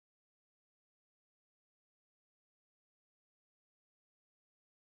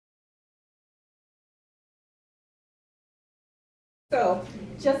So,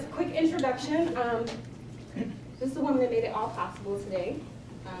 just a quick introduction. This is the woman that made it all possible today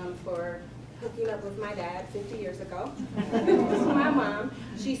for hooking up with my dad 50 years ago. This is my mom.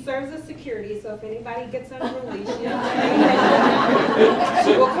 She serves as security, so if anybody gets unruly,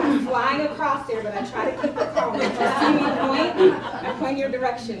 she will come flying across there, but I try to keep it calm. If you see me I point your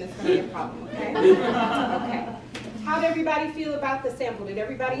direction, it's going to be a problem, okay? Okay. How did everybody feel about the sample? Did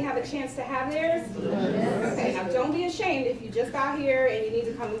everybody have a chance to have theirs? Yes. Okay, now don't be ashamed if you just got here and you need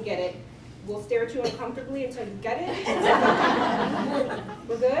to come and get it. We'll stare at you uncomfortably until you get it.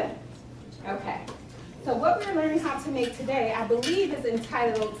 We're good? Okay. So what we're learning how to make today, I believe, is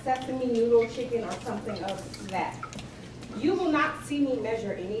entitled Sesame Noodle Chicken or something of that. You will not see me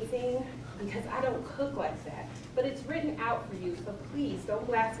measure anything because I don't cook like that. But it's written out for you, so please don't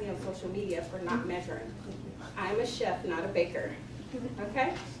blast me on social media for not measuring. I'm a chef, not a baker.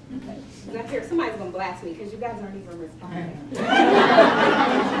 Okay? And I hear somebody's going to blast me because you guys aren't even responding.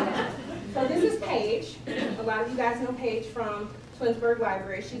 So this is Paige. A lot of you guys know Paige from Twinsburg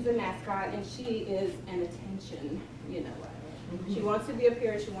Library. She's a mascot, and she is an attention, you know what. She wants to be up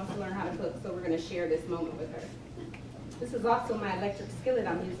here, and she wants to learn how to cook, so we're going to share this moment with her. This is also my electric skillet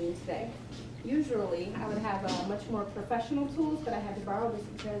I'm using today. Usually, I would have much more professional tools, but I had to borrow this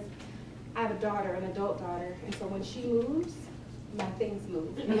because I have a daughter, an adult daughter, and so when she moves, my things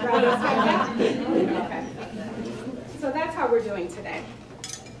move. Okay. So that's how we're doing today.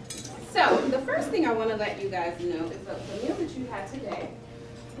 So the first thing I want to let you guys know is that the meal that you had today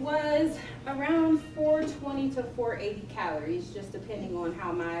was around 420 to 480 calories, just depending on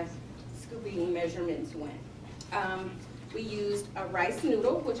how my scooping measurements went. We used a rice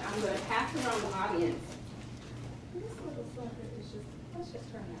noodle, which I'm going to pass around the audience. This little sucker is just, let's just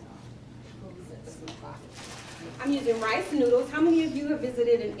turn that off. I'm using rice noodles. How many of you have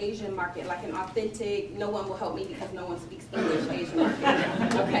visited an Asian market, like an authentic, no one will help me because no one speaks English Asian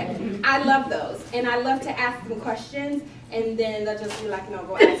market? Okay. I love those. And I love to ask them questions, and then they'll just be like, no,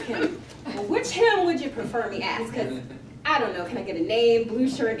 go ask him. Well, which him would you prefer me ask? Because I don't know, can I get a name, blue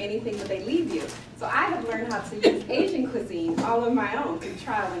shirt, anything, but they leave you. So I have learned how to use Asian cuisine all on my own through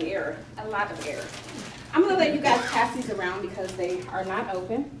trial and error, a lot of error. I'm going to let you guys pass these around because they are not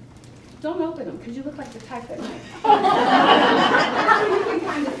open. Don't open them because you look like the type that might. You can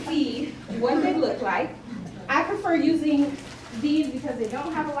kind of see what they look like. I prefer using these because they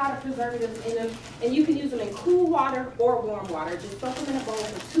don't have a lot of preservatives in them, and you can use them in cool water or warm water. Just soak them in a bowl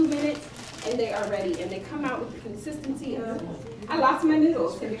for 2 minutes, and they are ready, and they come out with the consistency of, I lost my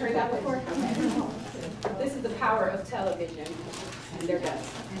noodles. Have you heard that before? Okay. This is the power of television, and they're done.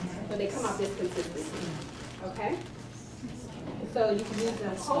 But they come out this consistency, okay? So you can use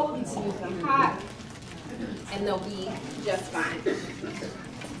them cold, you can use them hot, and they'll be just fine.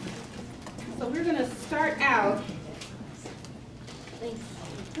 So we're gonna start out,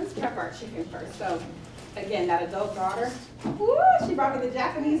 let's prep our chicken first. So again, that adult daughter, woo, she brought me the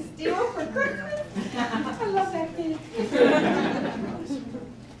Japanese steel for Christmas. I love that kid.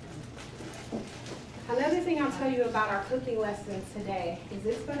 Another thing I'll tell you about our cooking lessons today is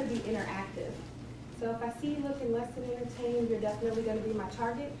it's going to be interactive. So if I see you looking less than entertained, you're definitely going to be my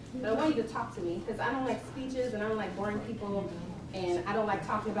target. But I want you to talk to me because I don't like speeches and I don't like boring people, and I don't like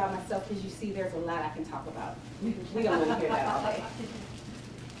talking about myself because you see there's a lot I can talk about. We don't want to hear that all day.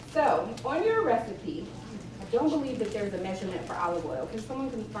 So on your recipe, I don't believe that there's a measurement for olive oil. Can someone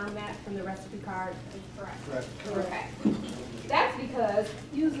confirm that from the recipe card? Correct. Okay. That's because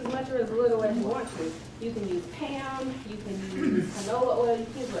use as much or as little as you want to. You can use Pam, you can use canola oil, you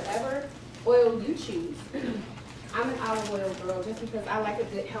can use whatever oil you choose. I'm an olive oil girl just because I like a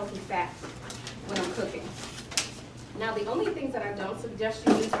good healthy fat when I'm cooking. Now the only things that I don't suggest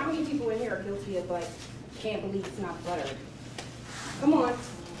you use, how many people in here are guilty of like, can't believe it's not buttered? Come on.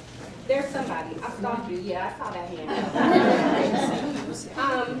 There's somebody. I stalked you. Yeah, I saw that hand.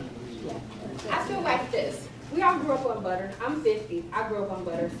 I feel like this. We all grew up on butter. I'm 50. I grew up on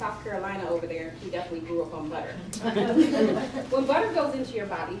butter. South Carolina over there, we definitely grew up on butter. When butter goes into your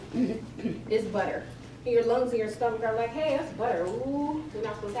body, it's butter. And your lungs and your stomach are like, hey, that's butter. Ooh, we're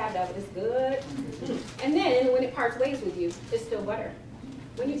not supposed to have that, but it's good. And then when it parts ways with you, it's still butter.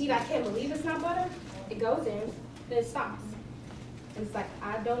 When you eat, I can't believe it's not butter, it goes in, then it stops. And it's like,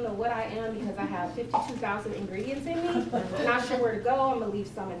 I don't know what I am because I have 52,000 ingredients in me. Not sure where to go. I'm going to leave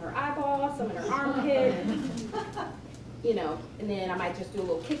some in her eyeball, some in her armpit. You know, and then I might just do a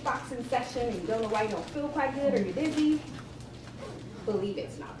little kickboxing session and you don't know why you don't feel quite good or you're dizzy. Believe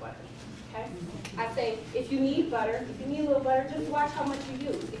it's not butter, okay? I say, if you need butter, if you need a little butter, just watch how much you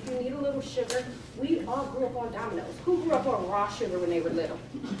use. If you need a little sugar, we all grew up on Domino's. Who grew up on raw sugar when they were little?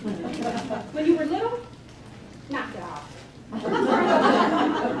 When you were little, knock it off.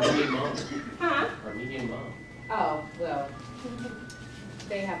 medium mom. Huh? Our medium mom. Oh, well,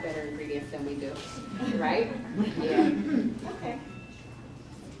 they have better ingredients than we do, right? Yeah. Okay.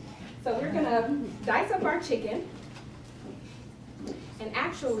 So we're gonna dice up our chicken. And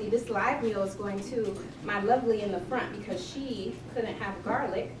actually, this live meal is going to my lovely in the front because she couldn't have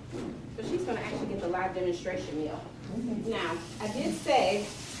garlic. So she's gonna actually get the live demonstration meal. Now, I did say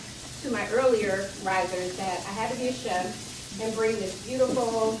to my earlier risers that I had to be a chef and bring this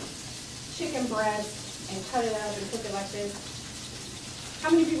beautiful chicken breast and cut it up and cook it like this.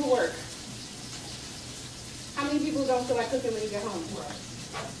 How many people work? How many people don't feel like cooking when you get home?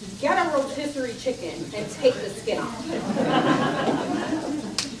 Get a rotisserie chicken and take the skin off.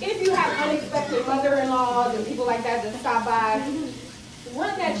 If you have unexpected mother-in-laws and people like that that stop by,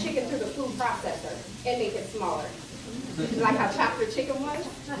 run that chicken through the food processor and make it smaller. Like how chopped your chicken was?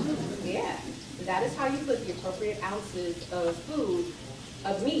 Yeah. That is how you put the appropriate ounces of food,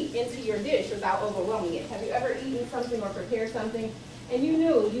 of meat, into your dish without overwhelming it. Have you ever eaten something or prepared something and you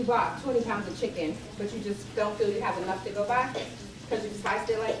knew you bought 20 pounds of chicken, but you just don't feel you have enough to go by because you spiced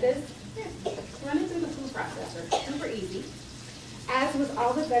it like this? Yeah. Run it through the food processor. Super easy. As with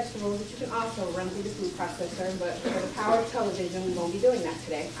all the vegetables, which you can also run through the food processor, but for the power of television, we won't be doing that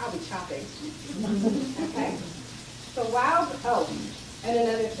today. I'll be chopping. Okay? So and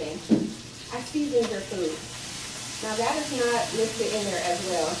another thing, I seasoned your food. Now that is not listed in there as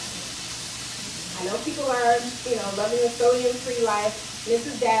well. I know people are, loving the sodium-free life.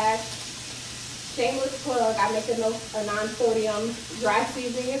 Mrs. Dash, shameless plug, I make a non-sodium dry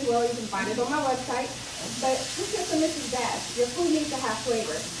seasoning as well. You can find it on my website. But this is for Mrs. Dash. Your food needs to have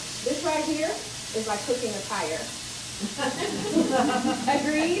flavor. This right here is like cooking a tire.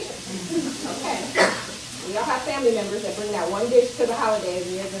 Agreed? Okay. We all have family members that bring that one dish to the holidays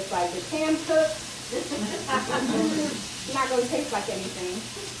and you're just like, the can cook? It's not going to taste like anything.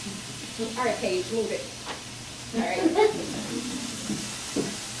 All right, Paige, move it. All right.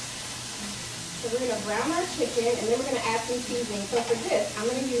 So we're going to brown our chicken, and then we're going to add some seasoning. So for this, I'm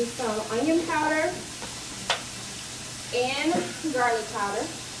going to use some onion powder and garlic powder.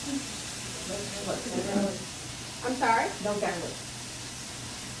 I'm sorry? No garlic.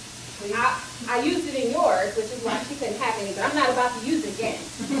 I used it in yours, which is why she couldn't have any, but I'm not about to use it again.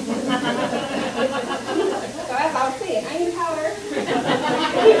 So as I was saying, onion powder.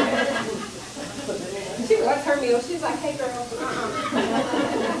 What's her meal? She's like, hey girl,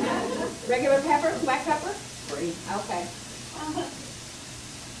 Regular pepper, black pepper? Free. Okay.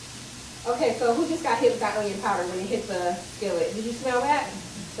 Okay, so who just got hit with that onion powder when it hit the skillet? Did you smell that?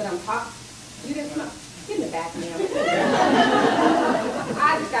 That I'm hot? You didn't smell? Get in the back, ma'am.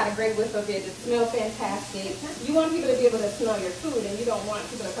 I just got a great whiff of it. It smells fantastic. You want people to be able to smell your food, and you don't want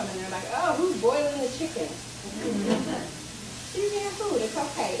people to come in there like, oh, who's boiling the chicken? Season your food. It's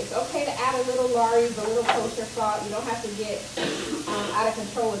okay. It's okay to add a little Lari's, a little kosher salt. You don't have to get out of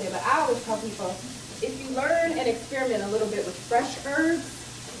control with it. But I always tell people, if you learn and experiment a little bit with fresh herbs,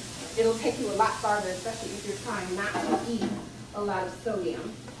 it'll take you a lot farther, especially if you're trying not to eat a lot of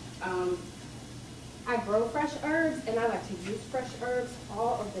sodium. I grow fresh herbs, and I like to use fresh herbs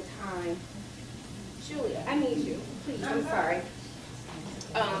all of the time. Julia, I need you. Please, I'm sorry.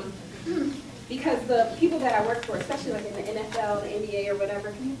 Because the people that I work for, especially like in the NFL, the NBA, or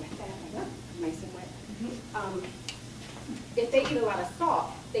whatever, can you wet that? Nice and wet. If they eat a lot of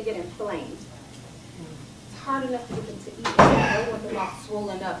salt, they get inflamed. It's hard enough to get them to eat it. I don't want them all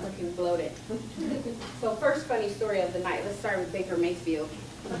swollen up, looking bloated. So first funny story of the night. Let's start with Baker Mayfield.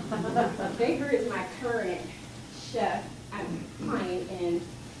 Baker is my current chef. I'm client and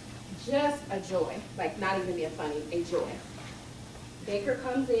just a joy. Like not even being funny, a joy. Baker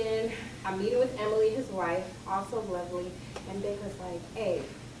comes in, I'm meeting with Emily, his wife, also lovely, and Baker's like, hey,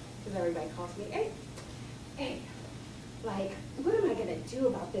 because everybody calls me, hey, like, what am I going to do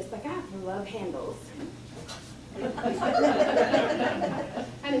about this? Like, I have love handles.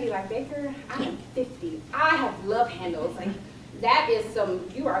 And he'd be like, Baker, I'm 50. I have love handles. Like, that is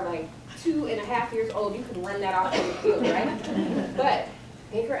you are like 2.5 years old. You can run that off in the field, right? But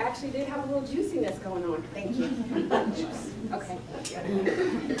Baker actually did have a little juiciness going on. Thank you. Okay.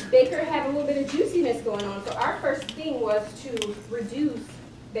 Baker had a little bit of juiciness going on. So our first thing was to reduce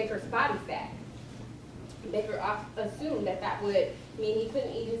Baker's body fat. Baker assumed that would mean he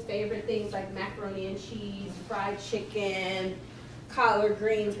couldn't eat his favorite things like macaroni and cheese, fried chicken, collard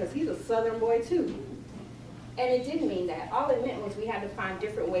greens, because he's a Southern boy too. And it didn't mean that. All it meant was we had to find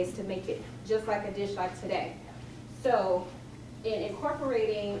different ways to make it, just like a dish like today. So in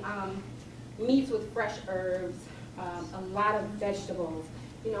incorporating meats with fresh herbs, a lot of vegetables.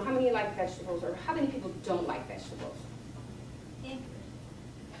 You know, how many like vegetables, or how many people don't like vegetables?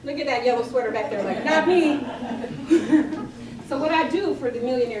 Look at that yellow sweater back there, like, not me. So what I do for the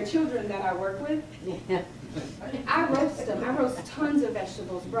millionaire children that I work with, I roast them. I roast tons of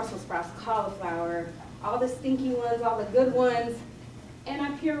vegetables, Brussels sprouts, cauliflower, all the stinky ones, all the good ones, and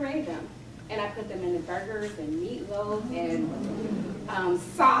I puree them. And I put them in the burgers and meatloaf and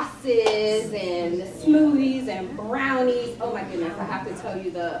sauces and smoothies and brownies. Oh my goodness, I have to tell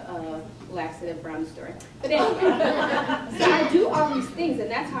you the laxative brownie story. But anyway, so I do all these things, and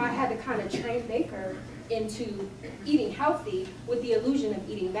that's how I had to kind of train Baker into eating healthy with the illusion of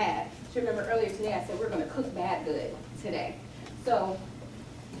eating bad. So remember earlier today I said we're going to cook bad good today. So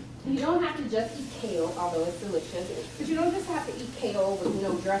you don't have to just eat kale, although it's delicious, but you don't just have to eat kale with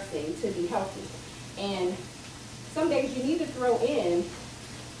no dressing to be healthy. And some days you need to throw in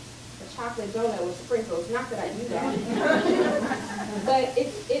a chocolate donut with sprinkles. Not that I do that. But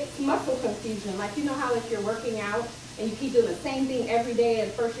it's muscle confusion. Like, you know how if you're working out and you keep doing the same thing every day,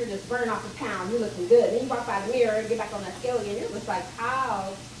 and first you're just burning off a pound, you're looking good. Then you walk by the mirror and get back on that scale again, you're just like,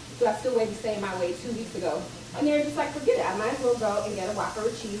 ow. So I still weighed the same I weighed 2 weeks ago. And they're just like, forget it. I might as well go and get a Whopper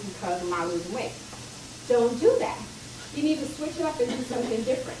with cheese because I'm not losing weight. Don't do that. You need to switch it up and do something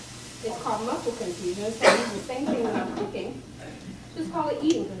different. It's called muscle confusion. So I do the same thing when I'm cooking. Just call it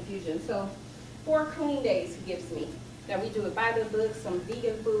eating confusion. So 4 clean days he gives me. That we do it by the book, some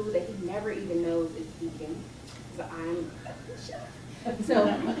vegan food that he never even knows is vegan. So I'm a chef. So,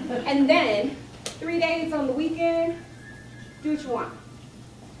 and then 3 days on the weekend, do what you want.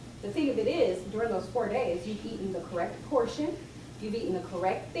 The thing of it is, during those 4 days, you've eaten the correct portion, you've eaten the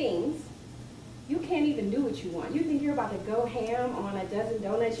correct things, you can't even do what you want. You think you're about to go ham on a dozen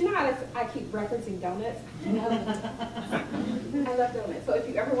donuts. You know how I keep referencing donuts? I love donuts. So if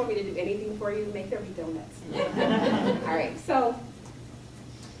you ever want me to do anything for you, make there be donuts. All right, so,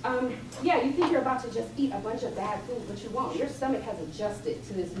 yeah, you think you're about to just eat a bunch of bad food, but you won't. Your stomach has adjusted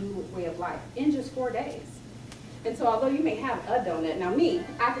to this new way of life in just 4 days. And so although you may have a donut, now me,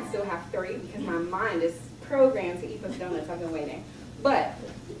 I can still have 3 because my mind is programmed to eat those donuts. I've been waiting. But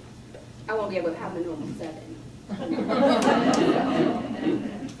I won't be able to have the normal 7.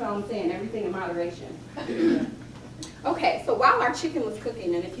 So I'm saying everything in moderation. Okay, so while our chicken was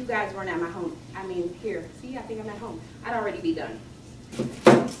cooking, and if you guys weren't at my home, I mean here, see, I think I'm at home. I'd already be done.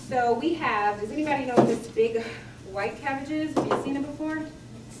 So we have, does anybody know what this big white cabbage is? Have you seen it before?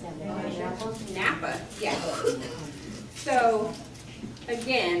 Napa, yes. So,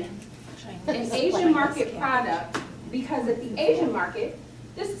 again, an Asian market product, because at the Asian market,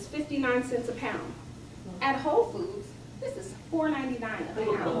 this is 59 cents a pound. At Whole Foods, this is $4.99 a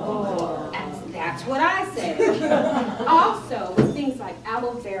pound. That's what I said. Also, with things like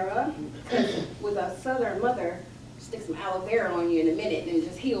aloe vera, because with a Southern mother, stick some aloe vera on you in a minute and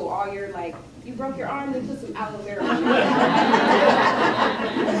just heal all your, like, you broke your arm, then put some aloe vera on it.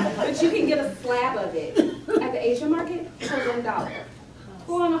 But you can get a slab of it at the Asian market for $1.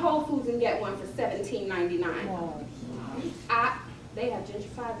 Go on to Whole Foods and get one for $17.99. They have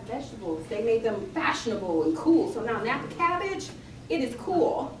gentrified vegetables. They made them fashionable and cool. So now Napa cabbage, it is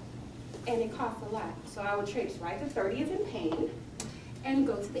cool. And it costs a lot. So I would traipse right to 30th and Payne and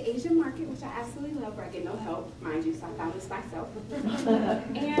go to the Asian market, which I absolutely love, where I get no help. Mind you, so I found this myself.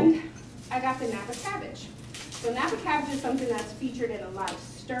 And I got the Napa cabbage. So Napa cabbage is something that's featured in a lot of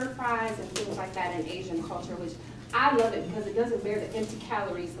stir fries and things like that in Asian culture, which I love it because it doesn't bear the empty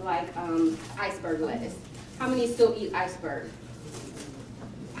calories like iceberg lettuce. How many still eat iceberg?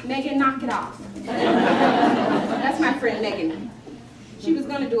 Megan, knock it off. That's my friend Megan. She was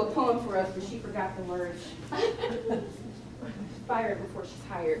going to do a poem for us, but she forgot the words. Fired before she's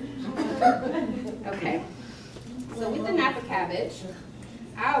hired. Okay. So with the Napa cabbage,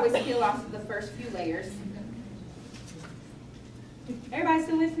 I always peel off the first few layers. Everybody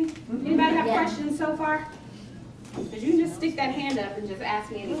still with me? Anybody have questions so far? Because you can just stick that hand up and just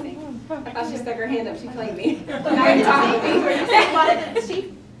ask me anything. I thought she stuck her hand up. She played me. Now you're talking to me. Where did you say you bought it that it was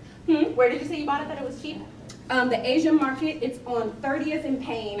cheap? Where did you say you bought it that it was cheap? The Asian market, it's on 30th and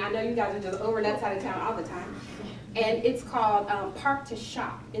Payne. I know you guys are just over that side of town all the time. And it's called Park to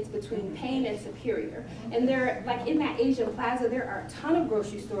Shop. It's between Payne and Superior. And they're, like in that Asian plaza, there are a ton of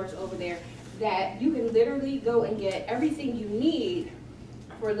grocery stores over there that you can literally go and get everything you need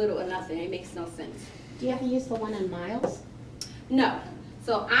for little or nothing. It makes no sense. Do you ever use the one in Miles? No.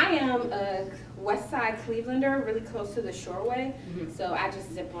 So I am a West Side Clevelander, really close to the Shoreway. So I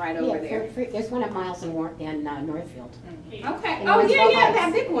just zip right over there. There's one at Miles in Northfield. Okay. And Oh, Louisville yeah, Heights.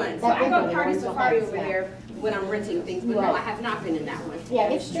 that big one. So That I big go one, to Party Louisville Safari Heights, over yeah. there when I'm renting things, but no, Right. I have not been in that one. Yeah,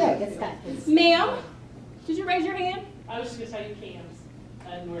 it's good. It's got. Ma'am, did you raise your hand? I was just gonna tell you cans,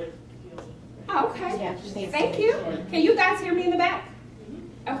 Northfield. Oh, okay. Yeah, stand Thank still. you. Can you guys hear me in the back?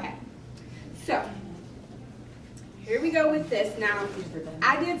 Okay. So, here we go with this. Now,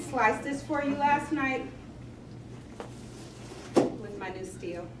 I did slice this for you last night with my new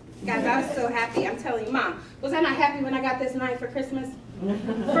steel. Guys, I was so happy. I'm telling you, Mom, was I not happy when I got this knife for Christmas?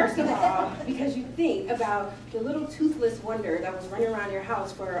 First of all, because you think about the little toothless wonder that was running around your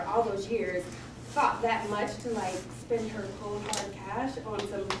house for all those years, thought that much to like spend her cold hard cash on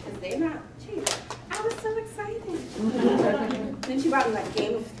some, because they're not cheap. I was so excited. Then she bought me like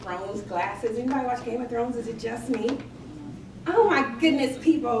Game of Thrones glasses. Anybody watch Game of Thrones? Is it just me? Oh my goodness,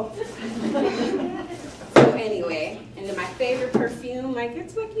 people. So anyway, and then my favorite perfume, like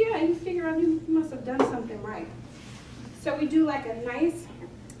it's like, yeah, you figure out you must have done something right. So we do like a nice,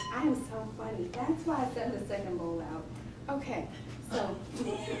 I am so funny. That's why I sent the second bowl out. Okay, so.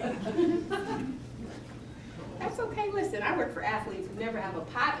 That's okay, listen, I work for athletes who never have a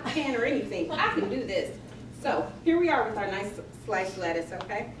pot, a pan, or anything. I can do this. So, here we are with our nice sliced lettuce,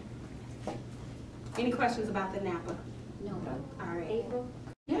 okay? Any questions about the Napa? No. All right. April?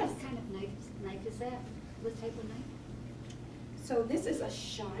 Yes. What kind of knife is that? What type of knife? So this is a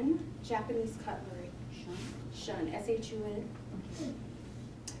shun, Japanese cutlery. Shun? Shun, S-H-U-N. Okay.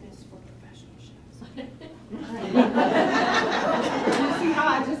 And it's for professional chefs. See how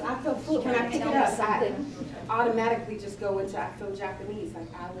I feel full when I pick it up. I automatically just go into I feel Japanese.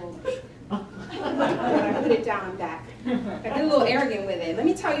 Like I will. When I put it down, I'm back. I get a little arrogant with it. Let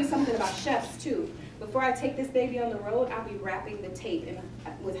me tell you something about chefs too. Before I take this baby on the road, I'll be wrapping the tape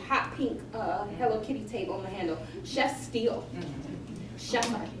with hot pink Hello Kitty tape on the handle. Chefs steal. Chefs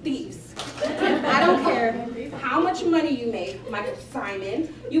are thieves. I don't care how much money you make, Michael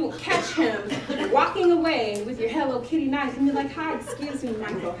Simon, you will catch him walking away with your Hello Kitty knife and be like, hi, excuse me,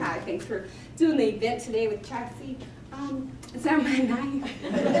 Michael, hi, thanks for doing the event today with Chassie. Is that my knife?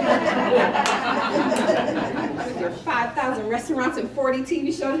 With your 5,000 restaurants and 40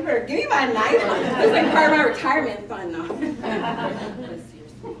 TV shows, you better give me my knife. It's like part of my retirement fund now.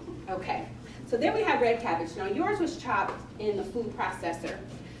 Seriously. Okay. So then we have red cabbage. Now yours was chopped in the food processor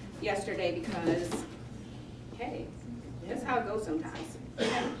yesterday because, hey, that's how it goes sometimes.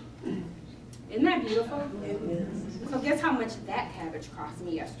 Isn't that beautiful? It is. So guess how much that cabbage cost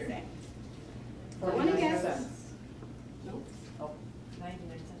me yesterday? I want to guess. Nope. Oh,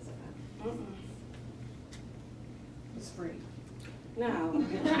 99 cents a pound. It's free. No,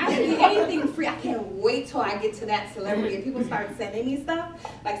 I didn't get anything free. I can't wait till I get to that celebrity and people start sending me stuff.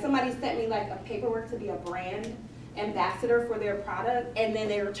 Like somebody sent me like a paperwork to be a brand ambassador for their product, and then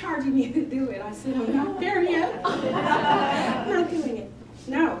they were charging me to do it. I said, I'm not there yet. I'm not doing it.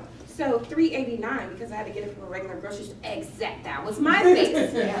 No. So $3.89 because I had to get it from a regular grocery store. Exact. That was my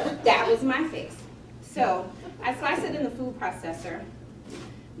face. That was my face. So I sliced it in the food processor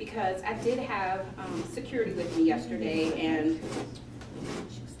because I did have security with me yesterday, and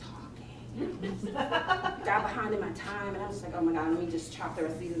she was talking. Got behind in my time, and I was like, oh my God, let me just chop the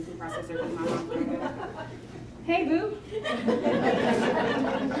rest of these in the food processor because my mom's gonna go. Hey, boo.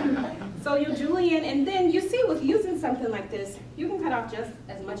 So you'll julienne, and then you see with using something like this, you can cut off just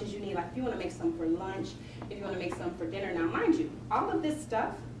as much as you need. Like if you want to make some for lunch, if you want to make some for dinner. Now, mind you, all of this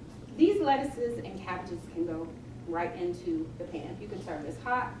stuff, these lettuces and cabbages can go right into the pan. You can serve this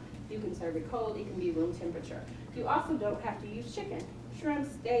hot, you can serve it cold, it can be room temperature. You also don't have to use chicken, shrimp,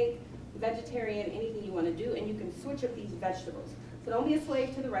 steak, vegetarian, anything you want to do, and you can switch up these vegetables. So don't be a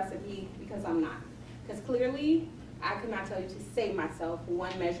slave to the recipe, because I'm not. Because clearly, I could not tell you to save myself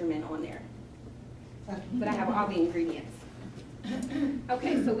one measurement on there. But I have all the ingredients.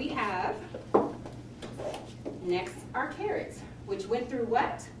 Okay, so we have, next are carrots, which went through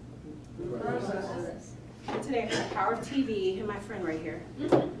what? Today I have the power of TV and my friend right here.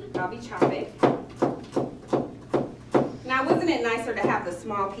 I'll be chopping. Now, wasn't it nicer to have the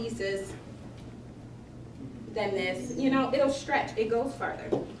small pieces than this? You know, it'll stretch, it goes further.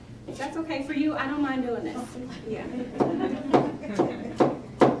 If that's okay for you, I don't mind doing this. Yeah.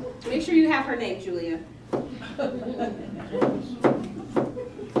 Make sure you have her name, Julia. Got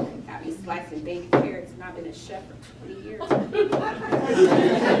me slicing baby carrots, and I've been a chef for 20 years.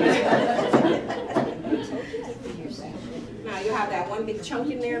 Now you have that one big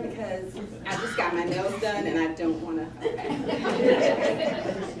chunk in there because I just got my nails done and I don't want to. Okay.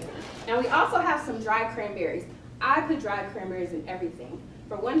 Now we also have some dried cranberries. I put dried cranberries in everything.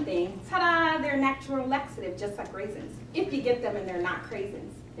 For one thing, ta-da, they're natural laxative, just like raisins. If you get them and they're not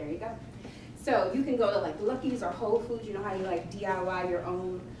craisins, there you go. So you can go to like Lucky's or Whole Foods. You know how you like DIY your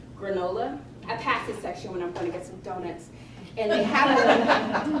own granola? I pass this section when I'm going to get some donuts. And they have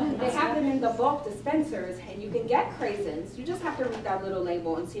them in the bowl. bulk dispensers, and you can get craisins. You just have to read that little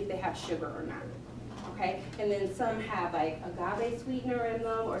label and see if they have sugar or not. Okay? And then some have like agave sweetener in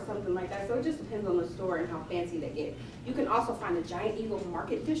them or something like that. So it just depends on the store and how fancy they get. You can also find a Giant Eagle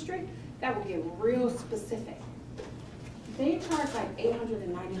Market District that will get real specific. They charge like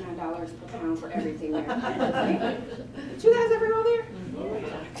 $899 per pound for everything there. Did you guys ever go there?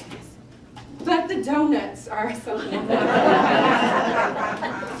 But the donuts are something.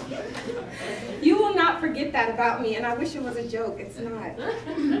 You will not forget that about me, and I wish it was a joke. It's not.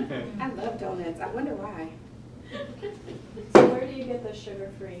 I love donuts. I wonder why. So where do you get the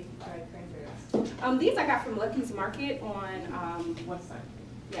sugar-free dried cranberries? These I got from Lucky's Market on, What side?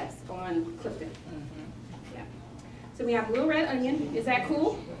 yes, on Clifton. Yeah. So we have blue red onion. Is that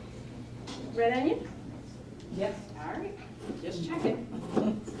cool? Red onion? Yes. All right. Just checking.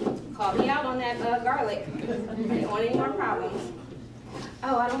 Call me out on that garlic. I don't want any more problems.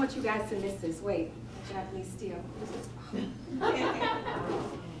 Oh, I don't want you guys to miss this. Wait, Japanese steel.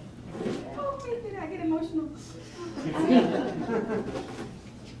 Oh, wait, did I get emotional?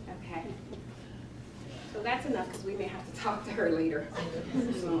 Okay. So that's enough because we may have to talk to her later.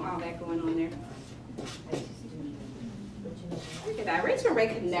 All that going on there. Look at that. Rachel Ray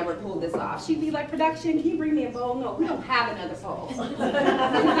could never pull this off. She'd be like, production, can you bring me a bowl? No, we don't have another bowl.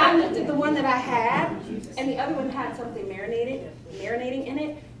 And I looked at the one that I had, and the other one had something marinating in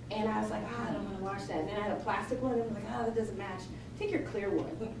it, and I was like, I don't want to wash that. And then I had a plastic one, and I was like, that doesn't match. Take your clear one.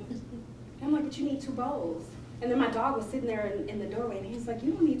 And I'm like, but you need 2 bowls. And then my dog was sitting there in the doorway, and he's like,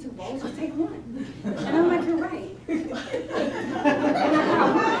 you don't need 2 bowls, just take one. And I'm like, you're right. And I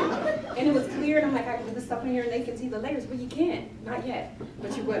got one. And it was clear, and I'm like, I can put the stuff in here and they can see the layers, but you can't. Not yet,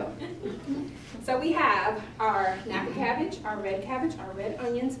 but you will. So we have our Napa cabbage, our red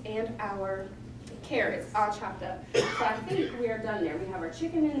onions, and our carrots all chopped up. So I think we are done there. We have our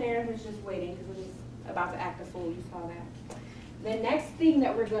chicken in there, who's just waiting because it was about to act a fool. You saw that. The next thing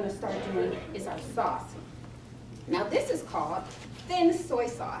that we're going to start doing is our sauce. Now this is called thin soy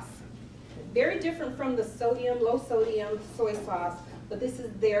sauce. Very different from the low sodium soy sauce, but this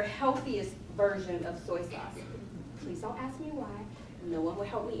is their healthiest version of soy sauce. Please don't ask me why. No one will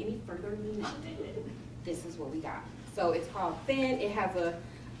help me any further than that. This is what we got. So it's called thin. It has a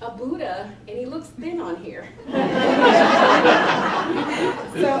Buddha, and he looks thin on here.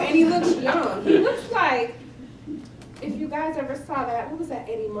 And he looks young. He looks like, if you guys ever saw that, what was that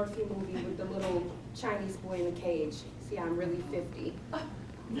Eddie Murphy movie with the little Chinese boy in a cage? See, I'm really 50.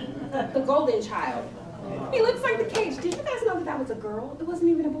 The Golden Child. He looks like the cage. Did you guys know that was a girl? It wasn't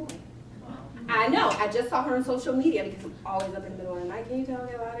even a boy. I know. I just saw her on social media because I'm always up in the middle of the night. Can you tell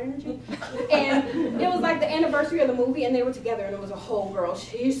I got a lot of energy? And it was like the anniversary of the movie, and they were together, and it was a whole girl.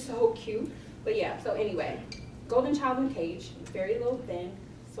 She's so cute. But yeah, so anyway, Golden Child in a cage, very little thin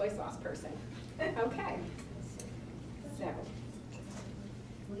soy sauce person. Okay. So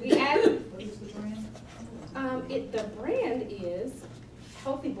we add. What is the brand? The brand is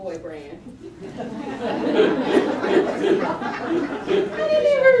Healthy Boy brand. I didn't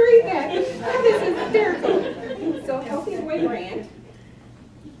even read that. That is hysterical. So Healthy Boy brand.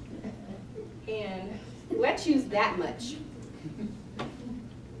 And let's use that much.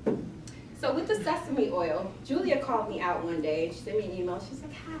 So with the sesame oil, Julia called me out one day. She sent me an email. She's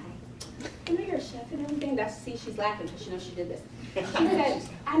like, hi. I know you're a chef and everything. She's laughing because she knows she did this. She said,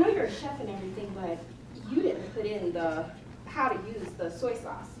 I know you're a chef and everything, but you didn't put in how to use the soy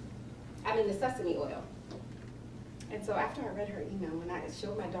sauce. The sesame oil. And so after I read her email, when I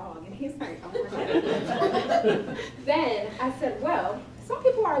showed my dog, and he's like, oh my God. Then I said, well, some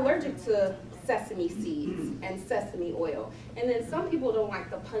people are allergic to sesame seeds and sesame oil. And then some people don't like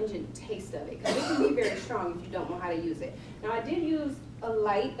the pungent taste of it, because it can be very strong if you don't know how to use it. Now I did use a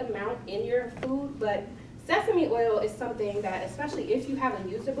light amount in your food, but sesame oil is something that, especially if you haven't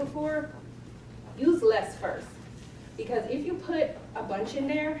used it before, use less first. Because if you put a bunch in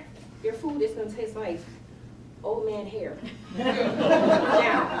there, your food is going to taste like old man hair.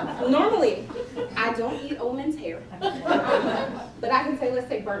 Now, normally, I don't eat old man's hair. But I can say, let's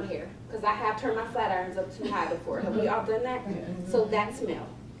say burnt hair, because I have turned my flat irons up too high before. Have we all done that? So that smell,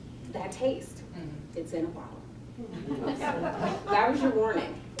 that taste, it's in a bottle. That was your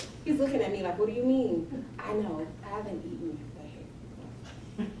warning. He's looking at me like, what do you mean? I know, I haven't eaten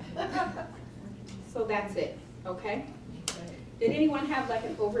the hair. So that's it, okay? Did anyone have like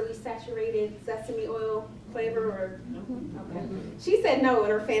an overly saturated sesame oil flavor or? Okay. She said no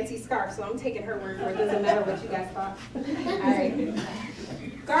in her fancy scarf, so I'm taking her word for it. Doesn't matter what you guys thought. All right.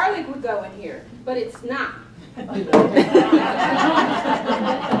 Garlic would go in here, but it's not.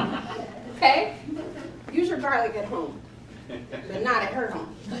 Okay? Use your garlic at home, but not at her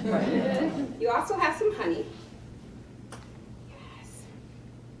home. You also have some honey. Yes.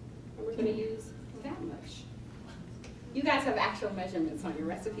 And we're gonna use that much. You guys have actual measurements on your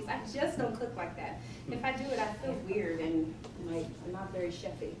recipes. I just don't cook like that. If I do it, I feel weird and like I'm not very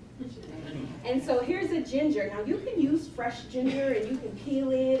chefy. And so here's the ginger. Now you can use fresh ginger and you can peel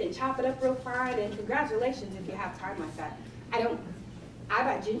it and chop it up real fine, and congratulations if you have time like that. I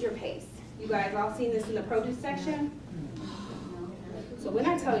buy ginger paste. You guys all seen this in the produce section? So when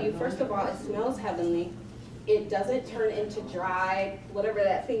I tell you, first of all, it smells heavenly. It doesn't turn into dried, whatever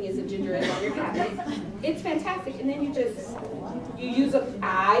that thing is that ginger is on your cabbage. It's fantastic. And then you use a,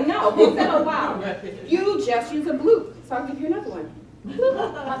 I know, it's been a while. You just use a bloop. So I'll give you another one.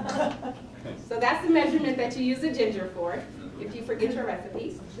 So that's the measurement that you use the ginger for, if you forget your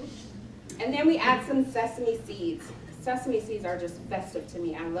recipes. And then we add some sesame seeds. Sesame seeds are just festive to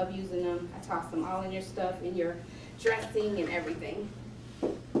me. I love using them. I toss them all in your stuff, in your dressing and everything.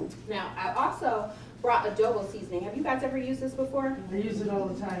 Now, I also brought adobo seasoning. Have you guys ever used this before? I use it all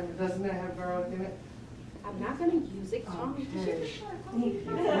the time. It doesn't have garlic in it. I'm not going to use it. Call me.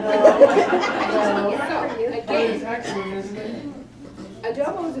 It's excellent, isn't it?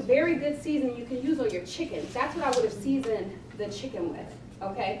 Adobo is a very good seasoning you can use on your chicken. That's what I would have seasoned the chicken with,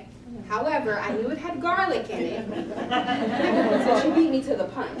 okay? However, I knew it had garlic in it, so she beat me to the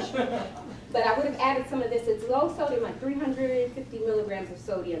punch. But I would have added some of this. It's low sodium, like 350 milligrams of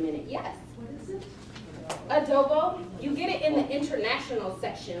sodium in it. Yes. What is it? Adobo, you get it in the international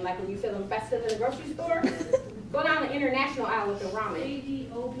section, like when you feel them festive in the grocery store. Go down the international aisle with the ramen.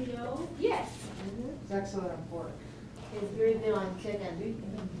 ADOBO? Yes. It's excellent on pork. It's very good on chicken.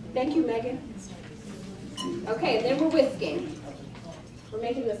 Thank you, Megan. Okay, and then we're whisking. We're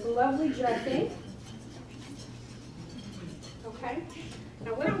making this lovely dressing. Okay.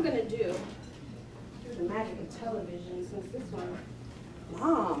 Now what I'm gonna do, through the magic of television, since this one,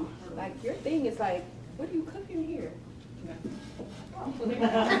 Mom, like your thing is like, what are you cooking here?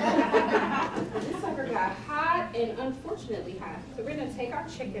 This sucker got hot and unfortunately hot. So we're gonna take our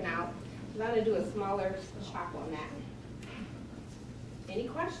chicken out. I'm gonna do a smaller chop on that. Any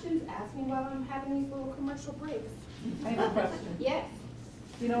questions? Ask me while I'm having these little commercial breaks. I have a question. Yes.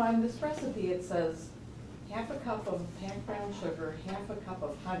 You know, on this recipe it says half a cup of packed brown sugar, half a cup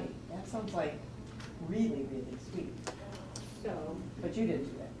of honey. That sounds like really, really sweet. So, But you didn't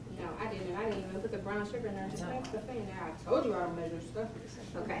do that. no, I didn't even put the brown sugar in there. That's the thing. Now I told you I don't measure stuff.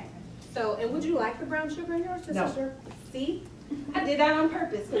 Okay. So, and would you like the brown sugar in yours, No. sister? See? I did that on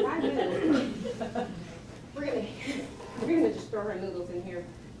purpose because I knew. We're gonna just throw her noodles in here.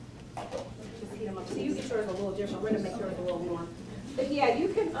 Just heat them up. So you get yours a little different. We're gonna make yours a little more. But yeah, you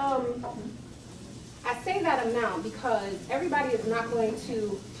can, I say that amount because everybody is not going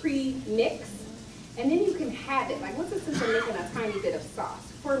to pre-mix, and then you can have it. Like, what's the sense of making a tiny bit of sauce?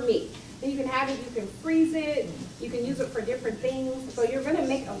 For me. Then you can have it, you can freeze it, you can use it for different things. So you're gonna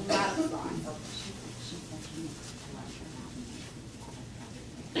make a lot of sauce.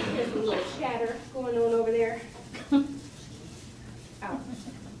 There's a little chatter going on over there. Oh.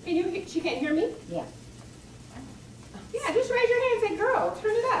 She can't hear me? Yeah. Yeah, just raise your hand and say, girl,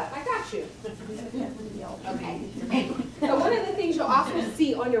 turn it up. I got you. Okay. So one of the things you'll also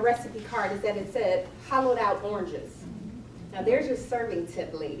see on your recipe card is that it said hollowed out oranges. Now there's your serving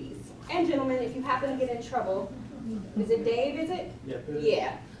tip, ladies. And gentlemen, if you happen to get in trouble, is it Dave, is it? Yeah.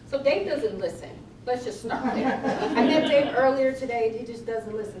 Yeah. So Dave doesn't listen. Let's just start there. I met Dave earlier today, he just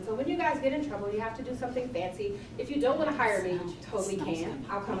doesn't listen. So when you guys get in trouble, you have to do something fancy. If you don't want to hire me, you totally can.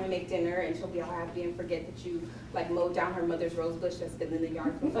 I'll come and make dinner and she'll be all happy and forget that you like mowed down her mother's rose bush that's been in the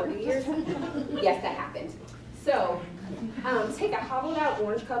yard for 40 years. Yes, that happened. So take a hollowed out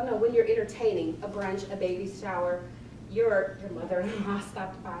orange cup. Now when you're entertaining a brunch, a baby shower, your mother-in-law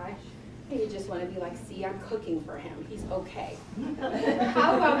stopped by, and you just want to be like, see, I'm cooking for him. He's okay.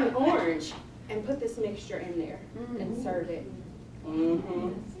 How about an orange? And put this mixture in there and serve it.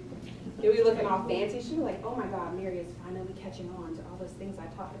 You'll be looking all fancy. She'll be like, oh my God, Mary is finally catching on to all those things I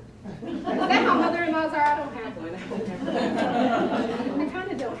taught her. Is that how mother-in-laws are? I don't have one. I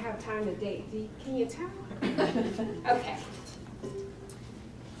kind of don't have time to date. Can you tell? Okay.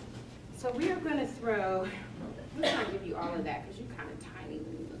 So we are going to throw, I'm not going to give you all of that because you're kind of tiny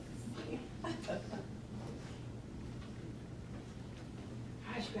when you look.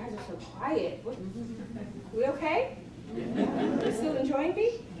 Gosh, you guys are so quiet. We okay? Yeah. You still enjoying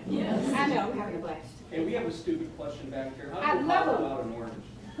me? Yes. I know, I'm having a blast. Hey, we have a stupid question back here. I How do you love hollow them. out an orange?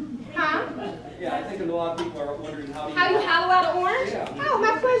 Huh? Yeah, I think a lot of people are wondering how do you Hollow out an orange? Yeah. Oh,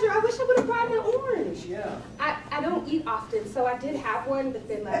 my pleasure. I wish I would have brought an orange. Yeah. I don't eat often, so I did have one, but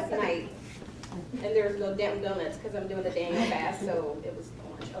then last night, and there was no damn donuts because I'm doing the Daniel fast, so it was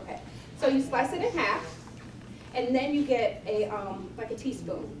orange. Okay. So you slice it in half, and then you get a like a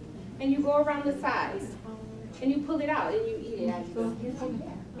teaspoon, and you go around the sides, and you pull it out, and you eat it as you go.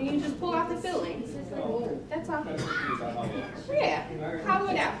 And you just pull out the filling. That's all. Yeah, hollow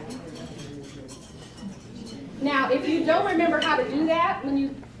it out. Now, if you don't remember how to do that, when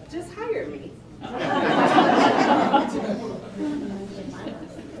you just hire me. I'll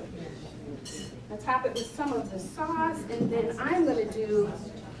top it with some of the sauce, and then I'm going to do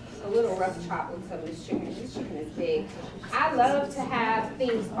a little rough chop with some of this chicken. This chicken is big. I love to have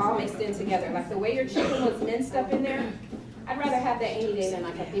things all mixed in together. Like the way your chicken was minced up in there, I'd rather have that any day than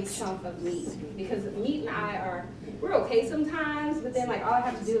like a big chunk of meat. Because meat and I we're okay sometimes, but then like all I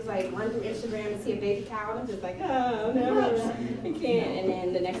have to do is like run through Instagram and see a baby cow, and I'm just like, oh, no, I can't. And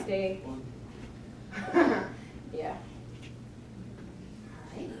then the next day, yeah. All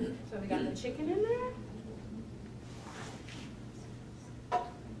right, so we got the chicken in there.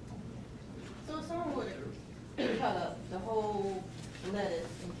 So if someone would cut up the whole lettuce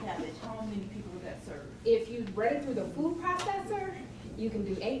and cabbage, how many people would that serve? If you run it through the food processor, you can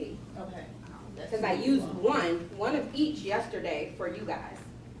do 80. Okay. Because I used one of each yesterday for you guys.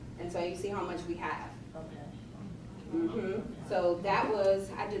 And so you see how much we have. Okay. So that was,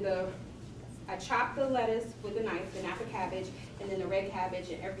 I chopped the lettuce with a knife, the Napa cabbage, and then the red cabbage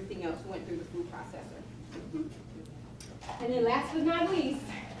and everything else went through the food processor. And then last but not least,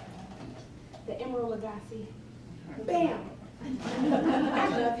 the Emerald Lagasse. Bam! I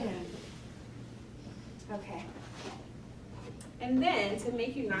love him. Okay. And then, to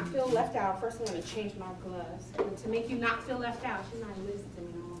make you not feel left out, first I'm going to change my gloves. And to make you not feel left out, she's not listening to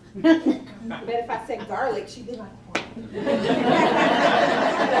me no more. I bet if I said garlic, she'd be like, what?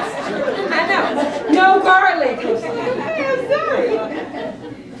 I know. No garlic. Okay, I'm sorry.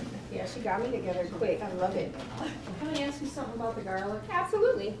 Yeah, she got me together quick. I love it. Can I ask you something about the garlic?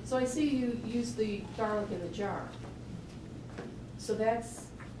 Absolutely. So I see you use the garlic in the jar. So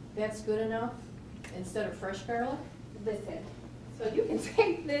that's good enough instead of fresh garlic? Listen, so you can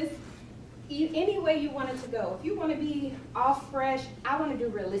take this any way you want it to go. If you want to be all fresh, I want to do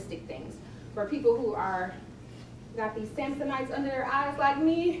realistic things. For people who got these Samsonites under their eyes like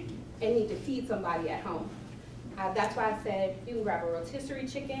me and need to feed somebody at home. That's why I said you can grab a rotisserie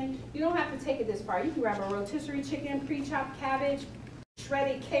chicken. You don't have to take it this far. You can grab a rotisserie chicken, pre-chopped cabbage,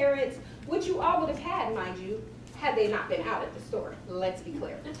 shredded carrots, which you all would have had, mind you, had they not been out at the store. Let's be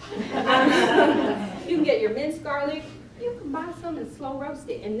clear. You can get your minced garlic. You can buy some and slow roast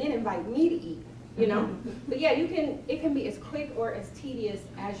it and then invite me to eat, you know? But yeah, it can be as quick or as tedious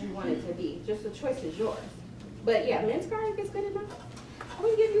as you want it to be. Just the choice is yours. But yeah, minced garlic is good enough. I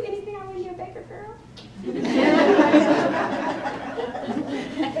wouldn't give you anything I wouldn't give Baker, girl.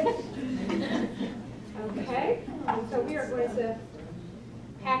 Okay, so we are going to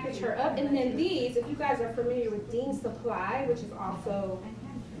package her up. And then these, if you guys are familiar with Dean Supply, which is also,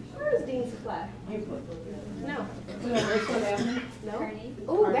 where is Dean Supply? No. No?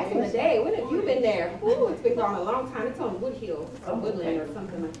 Oh, back in the day. When have you been there? Ooh, it's been gone a long time. It's on Woodhill or Woodland or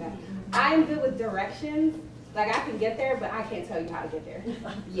something like that. I'm good with directions. Like I can get there, but I can't tell you how to get there.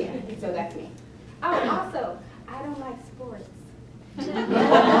 Yeah, so that's me. Oh, also, I don't like sports.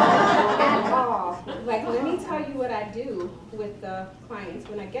 At all. Like, let me tell you what I do with the clients.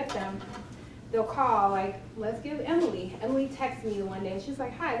 When I get them, they'll call, like, let's give Emily. Emily texted me one day. She's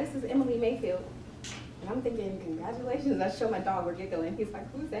like, hi, this is Emily Mayfield. And I'm thinking, congratulations. I show my dog, we're giggling. He's like,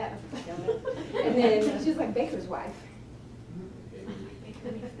 who's that? And then she's like, Baker's wife.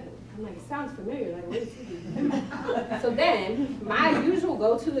 I'm like, it sounds familiar. Like, what is he doing? So then, my usual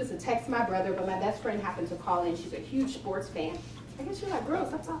go-to is to text my brother, but my best friend happened to call in. She's a huge sports fan. I guess she's like, girl,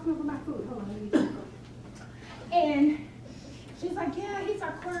 stop talking over my food. Hold on, let me talk. And she's like, yeah, he's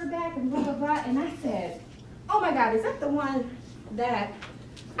our quarterback and blah, blah, blah. And I said, oh my God, is that the one that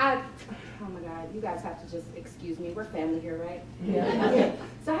oh my God, you guys have to just excuse me. We're family here, right? Yeah.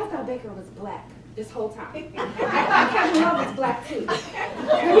 So I thought Baker was black this whole time. I thought Kevin Love was black too.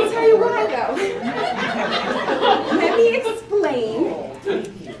 Let me tell you why though. Let me explain.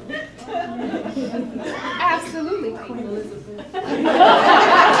 Absolutely, Queen Elizabeth.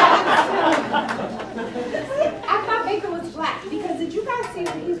 I thought Baker was black because did you guys see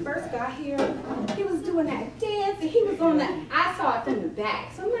when he first got here? He was doing that dance and he was on that. I saw it from the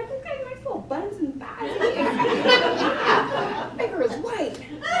back. So I'm like, okay, nice little buns and thighs. Baker is white.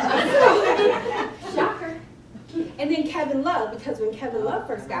 Shocker. And then Kevin Love, because when Kevin Love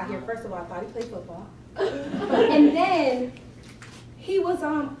first got here, first of all, I thought he played football. And then he was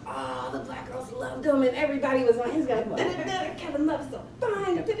on, the black girls loved him, and everybody was on his guy. Kevin Love's so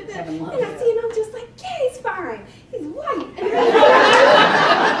fine. And I see him, I'm just like, yeah, he's fine. He's white.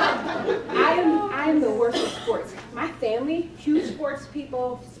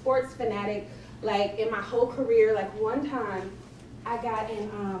 people, sports fanatic. Like in my whole career, like one time I got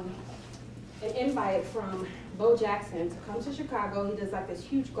an invite from Bo Jackson to come to Chicago. He does like this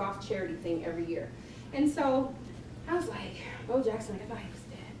huge golf charity thing every year. And so I was like, Bo Jackson, I thought he was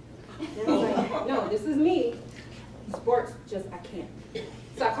dead. And I was like, no, this is me. Sports, just, I can't.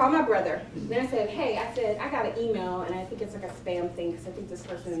 So I called my brother. Then I said, hey, I got an email, and I think it's like a spam thing, because I think this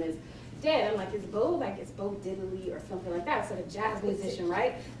person is dead. I'm like, is Bo, like, it's Bo Diddley or something like that. It's like a jazz musician,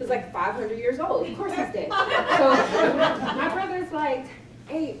 right? He's like 500 years old. Of course he's dead. So my brother's like,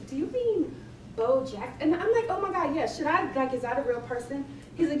 hey, do you mean Bo Jackson? And I'm like, oh my God, yeah, should I, like, is that a real person?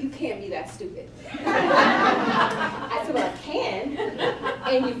 He's like, you can't be that stupid. I said, well, I can.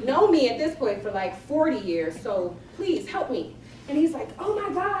 And you've known me at this point for like 40 years, so please help me. And he's like, oh my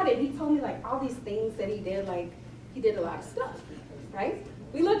God. And he told me like all these things that he did, like he did a lot of stuff, right?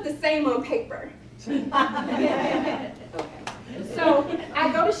 We look the same on paper. Okay. So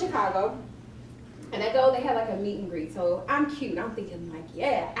I go to Chicago, and I go, they had like a meet and greet. So I'm cute. I'm thinking like,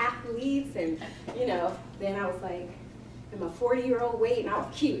 yeah, athletes. And, you know, then I was like, I'm a 40-year-old weight, and I was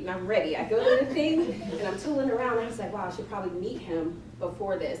cute, and I'm ready. I go to the thing, and I'm tooling around, and I was like, wow, I should probably meet him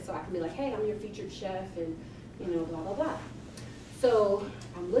before this, so I can be like, hey, I'm your featured chef, and, you know, blah, blah, blah. So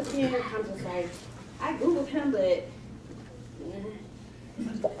I'm looking, and I'm just like, I Googled him, but,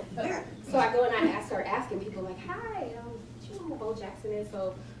 So I go and I start asking people, like, hi, do you know who Bo Jackson is?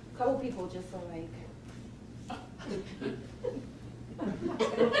 So a couple people just are like,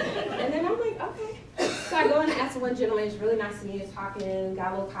 and then I'm like, okay. So I go and ask one gentleman, he's really nice to me, he's talking,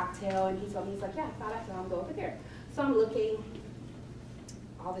 got a little cocktail, and he told me, he's like, yeah, I thought I saw him go over there. So I'm looking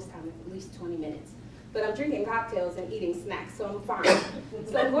all this time, at least 20 minutes. But I'm drinking cocktails and eating snacks, so I'm fine.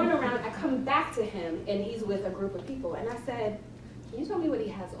 So I'm going around, I come back to him, and he's with a group of people. And I said, can you tell me what he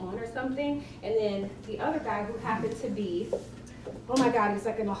has on or something? And then the other guy who happened to be, oh my God, he's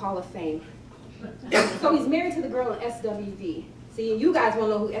like in the Hall of Fame. So he's married to the girl in SWV. See, you guys won't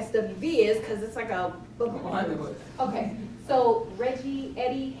know who SWV is because it's like a book. Okay, so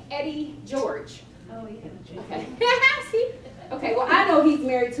Eddie George. Oh, yeah. Okay, see? Okay, well, I know he's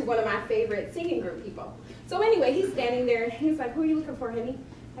married to one of my favorite singing group people. So anyway, he's standing there, and he's like, who are you looking for, honey?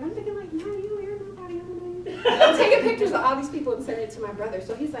 And I'm thinking like, no, you ain't nobody, I don't know. I'm taking pictures of all these people and sending it to my brother.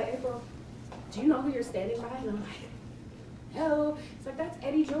 So he's like, April, do you know who you're standing by? And I'm like, no. He's like, that's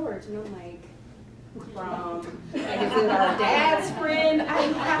Eddie George. And I'm like, from, like, is it our dad's friend? I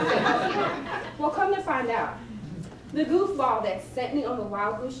have to help. Well, come to find out, the goofball that sent me on the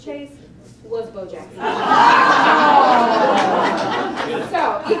wild goose chase was Bo Jackson.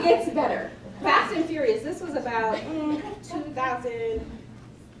 So it gets better. Fast and Furious, this was about 2000,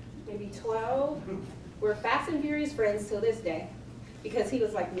 maybe 12. We're Fast and Furious friends till this day. Because he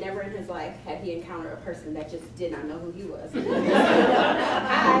was like, never in his life had he encountered a person that just did not know who he was.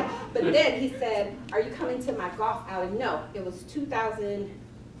 Hi. But then he said, are you coming to my golf outing? No, it was 2000,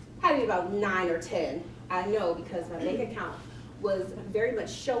 probably about 9 or 10. I know because my bank account was very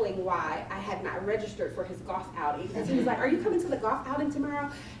much showing why I had not registered for his golf outing. Because he was like, are you coming to the golf outing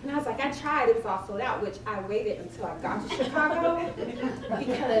tomorrow? And I was like, I tried, it was all sold out, which I waited until I got to Chicago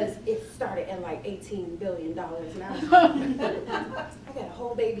because it started at like $18 billion. And I was like, I got a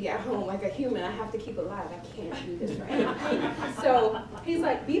whole baby at home like a human, I have to keep alive, I can't do this right now. So he's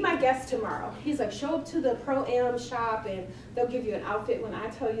like, be my guest tomorrow. He's like, show up to the Pro-Am shop and they'll give you an outfit. When I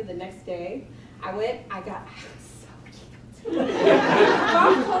tell you the next day, I went, I got,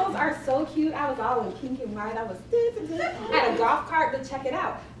 golf clothes are so cute. I was all in pink and white. I was I had a golf cart, but check it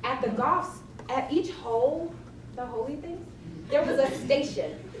out. At each hole, the holy things, there was a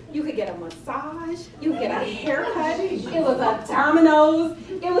station. You could get a massage, you could get a haircut, it was a Domino's,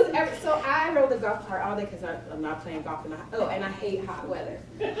 it was so I rode the golf cart all day because I'm not playing golf and I hate hot weather.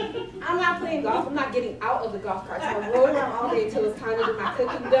 I'm not playing golf, I'm not getting out of the golf cart, so I rode around all day until it was time to do my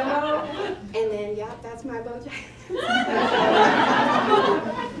cooking demo, and then yeah, that's my Bo Jackson.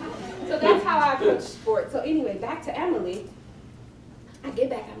 So that's how I approach sports. So anyway, back to Emily. I get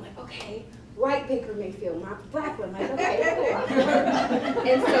back, I'm like, okay, white Baker Mayfield, my black one, like, okay, cool.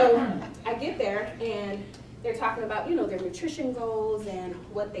 And so I get there and they're talking about, you know, their nutrition goals and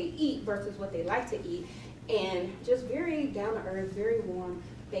what they eat versus what they like to eat. And just very down to earth, very warm.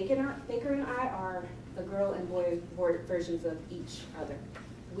 Baker and I are the girl and boy versions of each other.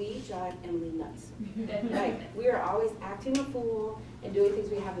 We drive Emily nuts. Like, we are always acting a fool and doing things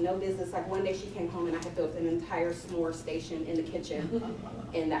we have no business. Like one day she came home and I had built an entire s'more station in the kitchen,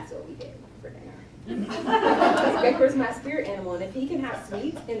 and that's what we did for dinner. Baker's my spirit animal, and if he can have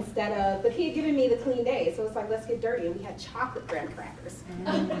sweets instead of, but he had given me the clean day, so it's like, let's get dirty, and we had chocolate graham crackers.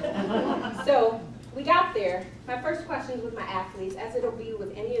 So we got there. there, my first question with my athletes, as it'll be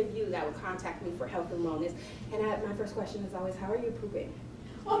with any of you that would contact me for health and wellness, and my first question is always, how are you improving?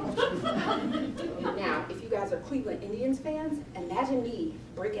 Now, if you guys are Cleveland Indians fans, imagine me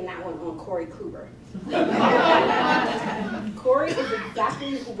breaking that one on Corey Kluber. Corey is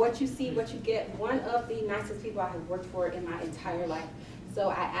exactly what you see, what you get, one of the nicest people I have worked for in my entire life. So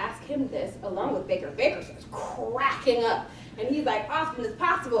I asked him this along with Baker. Baker starts cracking up. And he's like, often as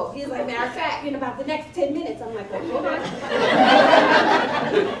possible. He's like, matter of fact, in about the next 10 minutes. I'm like, well, hold on. I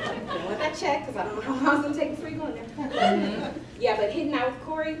want that check, because I don't know how long it's going to take before you go in there. Yeah, but hitting out with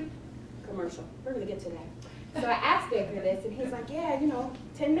Corey, commercial. We're going to get to that. So I asked Baker this, and he's like, yeah, 10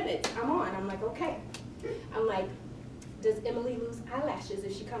 minutes, I'm on. I'm like, okay. I'm like, does Emily lose eyelashes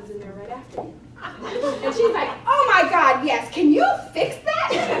if she comes in there right after you? And she's like, oh my God, yes, can you fix that?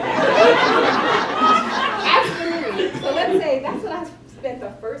 Absolutely. So let's say that's what I spent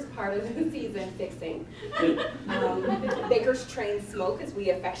the first part of the season fixing. Baker's train smoke, as we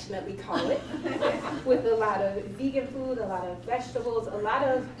affectionately call it, with a lot of vegan food, a lot of vegetables, a lot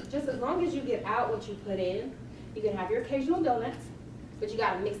of, just as long as you get out what you put in, you can have your occasional donuts, but you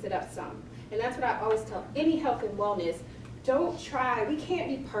gotta mix it up some. And that's what I always tell any health and wellness. Don't try, we can't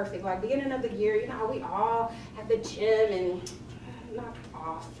be perfect. Like beginning of the year, we all at the gym and knock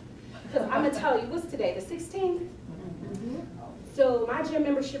off. Because I'm gonna tell you, what's today, the 16th? So my gym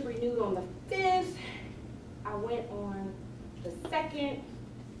membership renewed on the 5th. I went on the 2nd,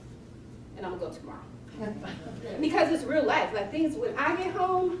 and I'm gonna go tomorrow. Because it's real life. Like things, when I get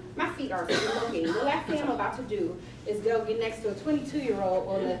home, my feet are smoking. The last thing I'm about to do is go get next to a 22-year-old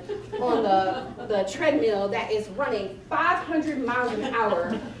on the treadmill that is running 500 miles an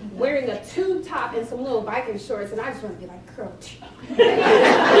hour, wearing a tube top and some little biking shorts, and I just want to be like, girl.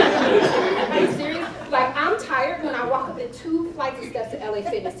 Are you serious? Like, I'm tired when I walk up the 2 flights of steps to LA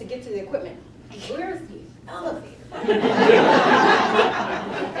Fitness to get to the equipment. Where's the elevator?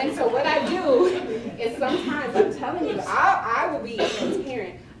 And so what I do is sometimes, I'm telling you, I will be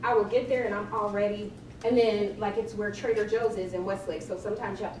transparent. I will get there and I'm all ready. And then, like, it's where Trader Joe's is in Westlake, so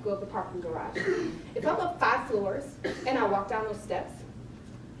sometimes you have to go up the parking garage. If I'm up 5 floors and I walk down those steps,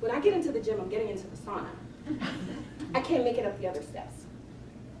 when I get into the gym, I'm getting into the sauna. I can't make it up the other steps.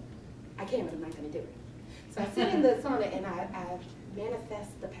 I can't, but I'm not going to do it. So I sit in the sauna and I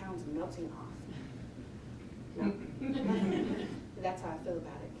manifest the pounds melting off. No. That's how I feel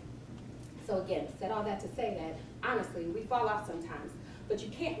about it. So again, said all that to say that, honestly, we fall off sometimes, but you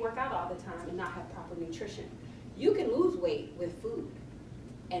can't work out all the time and not have proper nutrition. You can lose weight with food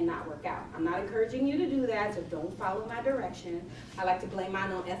and not work out. I'm not encouraging you to do that, so don't follow my direction. I like to blame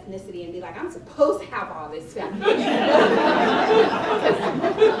mine on ethnicity and be like, I'm supposed to have all this stuff.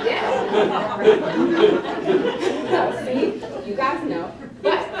 Yeah. See, you guys know.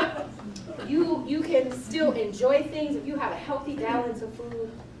 But you can still enjoy things if you have a healthy balance of food.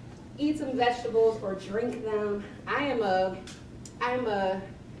 Eat some vegetables or drink them. I am the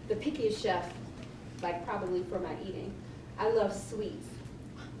pickiest chef, like probably for my eating. I love sweets.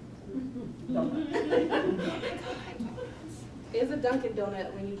 It's a Dunkin'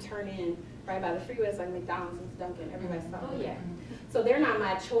 Donut when you turn in right by the freeway. It's like McDonald's and Dunkin'. Everybody's like, oh yeah. So they're not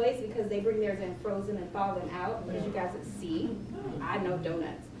my choice because they bring theirs in frozen and thaw them out. As you guys can see, I know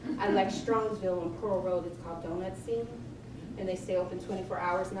donuts. I like Strongsville on Pearl Road. It's called Donut Scene. And they stay open 24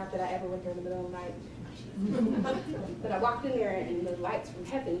 hours. Not that I ever went there in the middle of the night. But I walked in there and the lights from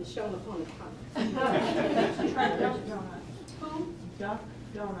heaven shone upon the counter. Try Duck Donut. Who? Duck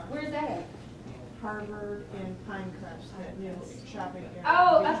Donut. Where's that at? Harvard and Pinecrest, that new shopping area.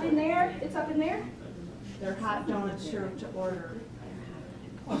 Oh, up in there? It's up in there? They're hot donuts served to order.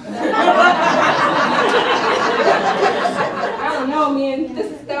 I don't know, man.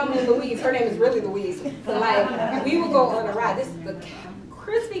 This is Thelma and Louise. Her name is really Louise. So, like, we will go on a ride. This is the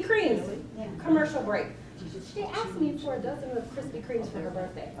Krispy Kremes commercial break. She asked me for a dozen of Krispy Kremes for her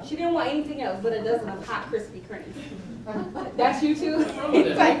birthday. She didn't want anything else but a dozen of hot Krispy Kremes. That's you too?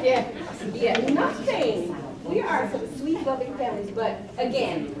 It's like, yeah, nothing. We are some sweet, loving families. But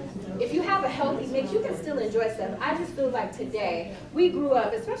again, if you have a healthy mix, you can still enjoy stuff. I just feel like today, we grew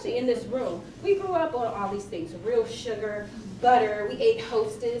up, especially in this room, we grew up on all these things. Real sugar, butter, we ate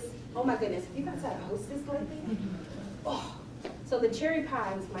Hostess. Oh my goodness, have you guys had Hostess lately? Oh. So the cherry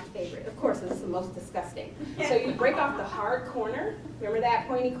pie was my favorite. Of course, it's the most disgusting. So you break off the hard corner. Remember that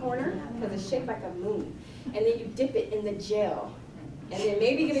pointy corner? Because it's shaped like a moon. And then you dip it in the gel. And then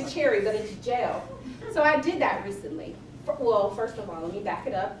maybe get a cherry, but it's gel. So I did that recently. Well, first of all, let me back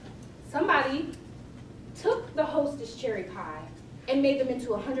it up. Somebody took the Hostess cherry pie and made them into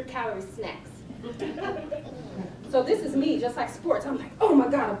 100-calorie snacks. So this is me, just like sports. I'm like, oh my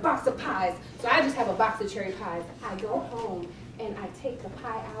God, a box of pies. So I just have a box of cherry pies. I go home and I take the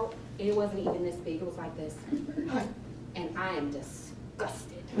pie out. It wasn't even this big, it was like this. And I am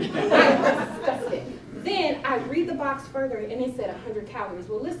disgusted. I am disgusted. Then I read the box further and it said 100 calories.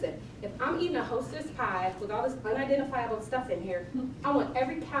 Well listen, if I'm eating a Hostess pie with all this unidentifiable stuff in here, I want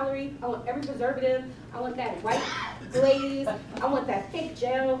every calorie, I want every preservative, I want that white glaze, I want that fake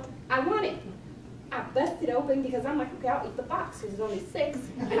gel, I want it. I busted open because I'm like, okay, I'll eat the box because it's only 6.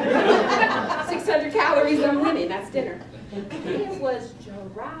 600 calories, I'm winning, that's dinner. It was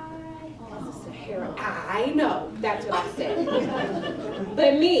dry as a Sahara. I know, that's what I said.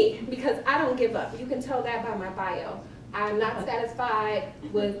 But me, because I don't give up. You can tell that by my bio. I'm not satisfied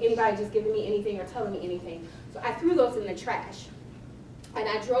with anybody just giving me anything or telling me anything. So I threw those in the trash. And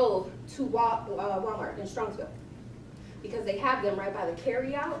I drove to Walmart in Strongsville. Because they have them right by the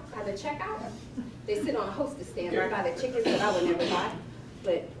carryout, by the checkout. They sit on a Hostess stand right by the chickens that I would never buy.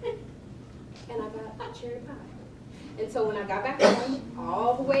 And I got cherry pie. And so when I got back home,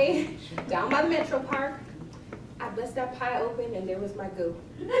 all the way down by the Metro Park, I bust that pie open and there was my goo.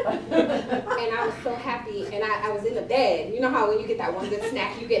 And I was so happy, and I was in the bed. You know how when you get that one good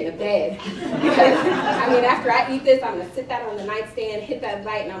snack, you get in the bed. Because, I mean, after I eat this, I'm gonna sit that on the nightstand, hit that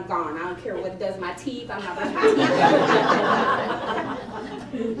light, and I'm gone. I don't care what it does to my teeth, I'm not brushing my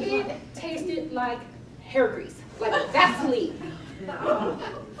teeth. It tasted like hair grease, like Vaseline.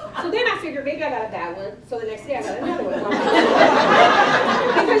 So then I figured maybe I got a bad one. So the next day I got another one.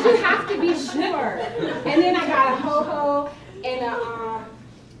 Because you have to be sure. And then I got a ho-ho and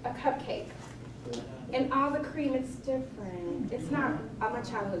a cupcake. And all the cream, it's different. It's not, my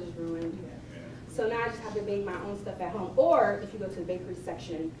childhood is ruined. So now I just have to bake my own stuff at home. Or if you go to the bakery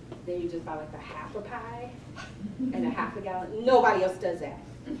section, then you just buy like a half a pie and a half a gallon. Nobody else does that.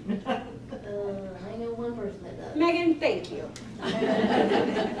 I know one person that does. Megan, thank you.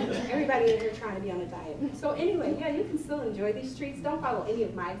 Everybody in here trying to be on a diet. So anyway, yeah, you can still enjoy these treats. Don't follow any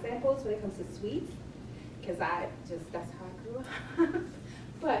of my examples when it comes to sweets, because that's how I grew up.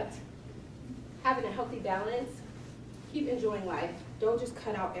 But having a healthy balance, keep enjoying life. Don't just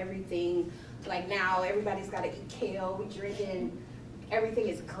cut out everything. Like now, everybody's got to eat kale. We drinking, everything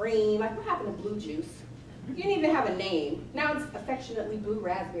is green. Like what happened to blue juice? You didn't even have a name. Now it's affectionately blue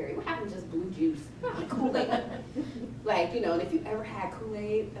raspberry. What happened to just blue juice? Kool-Aid. Like, you know, and if you ever had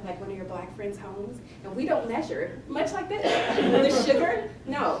Kool-Aid at like one of your black friends' homes, and we don't measure, much like this, the sugar,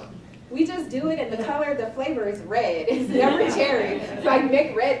 no. We just do it, and the color, the flavor is red. It's never cherry. So I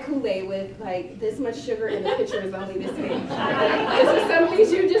make red Kool-Aid with like this much sugar, and the picture is only this big. This is some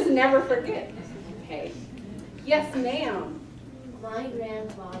things you just never forget. Okay. Yes, ma'am. My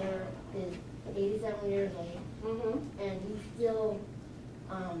grandfather is 87 years old, and he still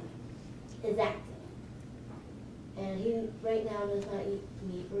is active. And he right now does not eat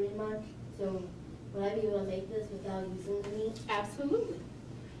meat very much. So would I be able to make this without using the meat? Absolutely.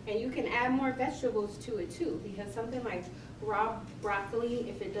 And you can add more vegetables to it too, because something like raw broccoli,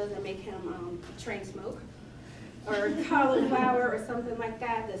 if it doesn't make him train smoke, or cauliflower or something like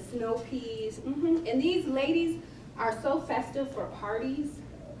that, the snow peas. And these ladies are so festive for parties.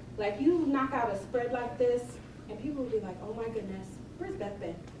 Like you knock out a spread like this, and people will be like, oh my goodness, where's Beth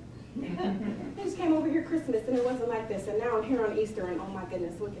been? I just came over here Christmas and it wasn't like this, and now I'm here on Easter and oh my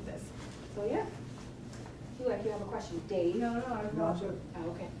goodness, look at this. So yeah. You have a question, Dave? No, I'm not sure. Oh,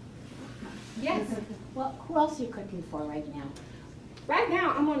 okay. Yes. Well, who else are you cooking for right now? Right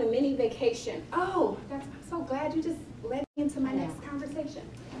now, I'm on a mini vacation. Oh, I'm so glad you just led me into my next conversation.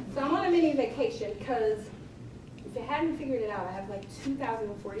 So I'm on a mini vacation because if you hadn't figured it out, I have like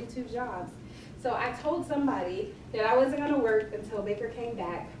 2,042 jobs. So I told somebody that I wasn't going to work until Baker came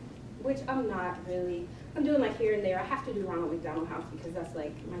back, which I'm not really. I'm doing like here and there. I have to do Ronald McDonald House because that's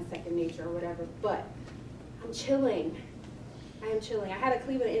like my second nature or whatever. But I'm chilling. I am chilling. I had a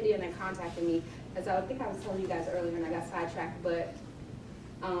Cleveland Indian that contacted me, as I think I was telling you guys earlier and I got sidetracked, but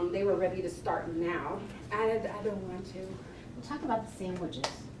they were ready to start now. I don't want to. We'll talk about the sandwiches.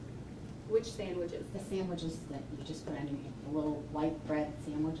 Which sandwiches? The sandwiches that you just put on your hand, the little white bread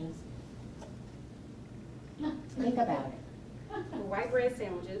sandwiches. No, think about it. The white bread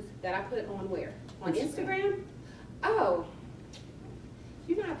sandwiches that I put on where? On Instagram? Oh.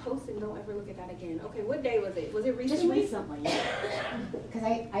 You're not posting, don't ever look at that again. Okay, what day was it? Was it recently? Just recently. Because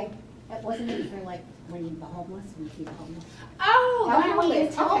it wasn't it for like when the homeless, when you feed the homeless. Oh, Why the don't we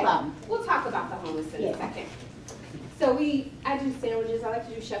homeless. tell Okay. them? We'll talk about the homeless in a second. So I do sandwiches. I like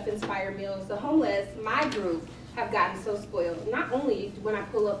to do chef-inspired meals. The homeless, my group, have gotten so spoiled. Not only when I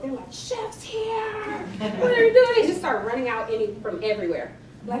pull up, they're like, chef's here. What are you doing? They just start running out from everywhere.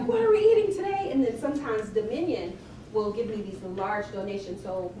 Like, what are we eating today? And then sometimes Dominion will give me these large donations,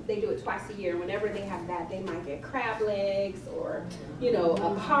 so they do it twice a year. Whenever they have that, they might get crab legs or, you know,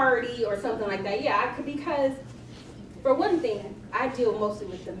 a party or something like that. Yeah, because for one thing, I deal mostly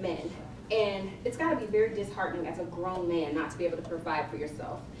with the men, and it's got to be very disheartening as a grown man not to be able to provide for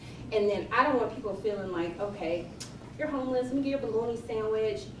yourself. And then I don't want people feeling like, okay, you're homeless, let me get your bologna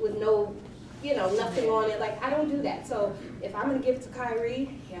sandwich with no, you know, nothing on it. Like, I don't do that. So if I'm gonna give it to Kyrie,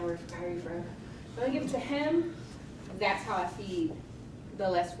 can't work for Kyrie forever. If I'm gonna give it to him, that's how I feed the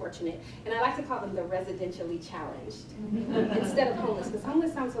less fortunate. And I like to call them the residentially challenged instead of homeless, because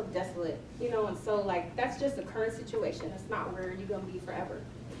homeless sounds so desolate, you know, and so like, that's just a current situation. That's not where you're gonna be forever.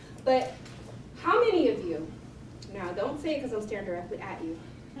 But how many of you, now don't say it because I'm staring directly at you,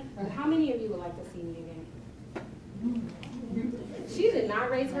 but how many of you would like to see me again? She did not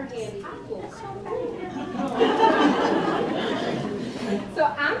raise her hand. I will come back. So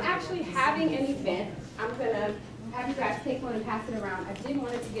I'm actually having an event. I'm gonna have you guys take one and pass it around. I didn't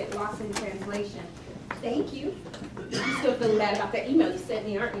want it to get lost in translation. Thank you. You still feeling bad about that email you sent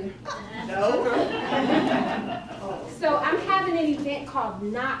me, aren't you? No. So I'm having an event called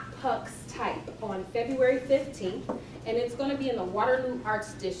Not Puck's Type on February 15th, and it's going to be in the Waterloo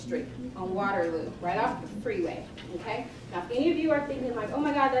Arts District on Waterloo, right off the freeway, okay? Now, if any of you are thinking like, oh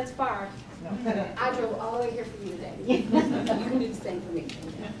my God, that's far, I drove all the way here for you today. You can do the same for me.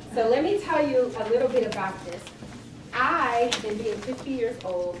 So let me tell you a little bit about this. I am being 50 years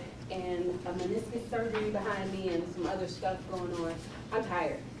old, and a meniscus surgery behind me and some other stuff going on. I'm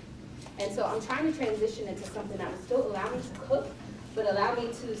tired. And so I'm trying to transition into something that will still allow me to cook, but allow me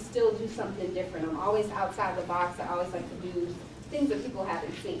to still do something different. I'm always outside the box. I always like to do things that people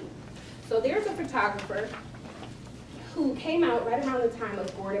haven't seen. So there's a photographer who came out right around the time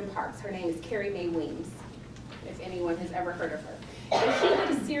of Gordon Parks. Her name is Carrie Mae Weems, if anyone has ever heard of her. And she did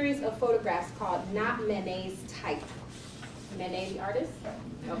a series of photographs called Not Manet's Type. Manet, the artist?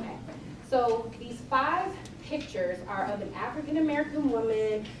 Okay. So these 5 pictures are of an African-American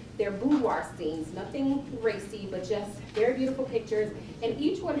woman. They're boudoir scenes, nothing racy, but just very beautiful pictures. And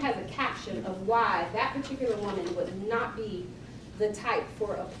each one has a caption of why that particular woman would not be the type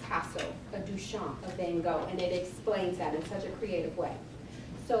for a Picasso, a Duchamp, a Van Gogh, and it explains that in such a creative way.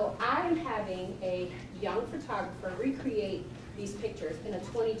 So I am having a young photographer recreate these pictures in a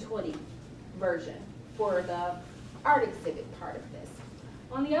 2020 version for the art exhibit part of this.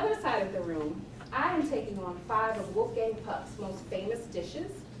 On the other side of the room, I am taking on 5 of Wolfgang Puck's most famous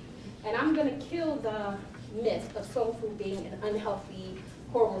dishes, and I'm going to kill the myth of soul food being an unhealthy,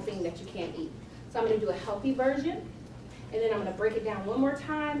 horrible thing that you can't eat. So I'm going to do a healthy version, and then I'm going to break it down one more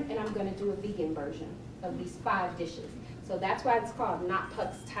time, and I'm going to do a vegan version of these 5 dishes. So that's why it's called Not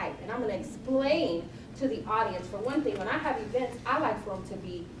Puck's Type. And I'm going to explain to the audience, for one thing, when I have events, I like for them to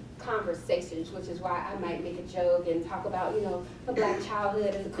be conversations, which is why I might make a joke and talk about, you know, the Black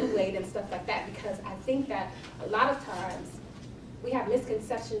childhood and the Kool-Aid and stuff like that, because I think that a lot of times we have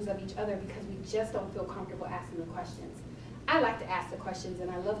misconceptions of each other because we just don't feel comfortable asking the questions. I like to ask the questions and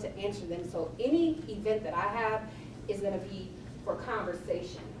I love to answer them, so any event that I have is going to be for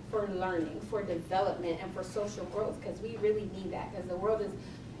conversation, for learning, for development, and for social growth, because we really need that, because the world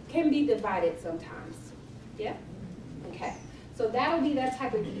can be divided sometimes. Yeah? Okay. So that'll be that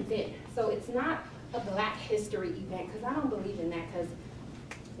type of event. So it's not a Black history event, because I don't believe in that, because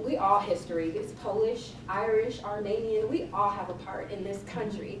we all history. It's Polish, Irish, Armenian. We all have a part in this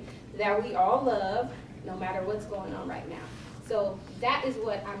country that we all love, no matter what's going on right now. So that is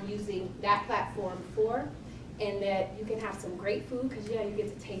what I'm using that platform for, and that you can have some great food, because yeah, you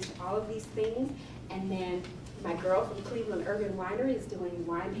get to taste all of these things. And then my girl from Cleveland Urban Winery is doing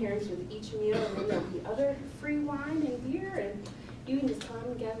wine pairings with each meal, and then there'll be other free wine and beer, and you can just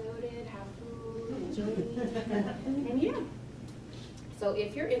come, get loaded, have food, enjoy, and yeah. So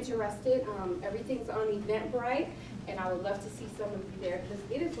if you're interested, everything's on Eventbrite, and I would love to see some of you there, because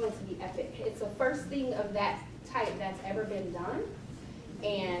it is going to be epic. It's the first thing of that type that's ever been done,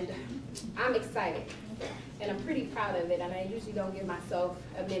 and I'm excited. And I'm pretty proud of it, and I usually don't give myself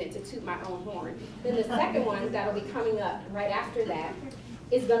a minute to toot my own horn. Then the second one that'll be coming up right after that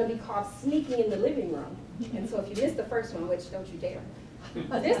is going to be called Sneaking in the Living Room. And so if you missed the first one, which don't you dare,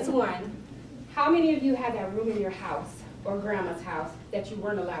 this one, how many of you had that room in your house or grandma's house that you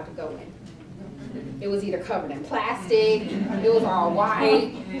weren't allowed to go in? It was either covered in plastic, it was all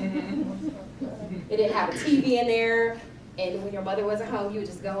white, it didn't have a TV in there, and when your mother wasn't home, you would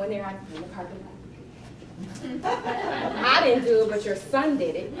just go in there in the carpet. I didn't do it, but your son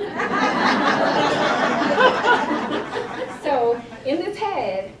did it. So in this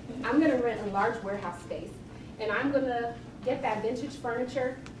head, I'm going to rent a large warehouse space, and I'm going to get that vintage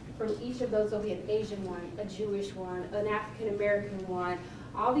furniture. From each of those, there'll be an Asian one, a Jewish one, an African American one,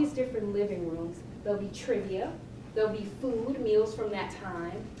 all these different living rooms. There'll be trivia, there'll be food, meals from that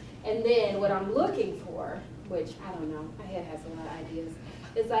time. And then what I'm looking for, which I don't know, my head has a lot of ideas,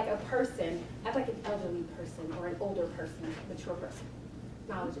 is like a person, I'd like an elderly person or an older person, mature person,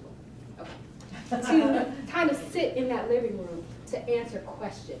 knowledgeable, okay, to kind of sit in that living room to answer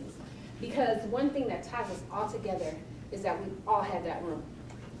questions. Because one thing that ties us all together is that we all had that room.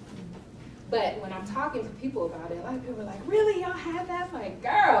 But when I'm talking to people about it, a lot of people are like, really, y'all had that? I'm like,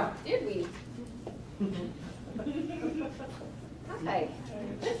 girl, did we? Hi.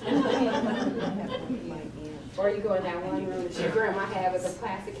 Or you go in that one room that your grandma had with a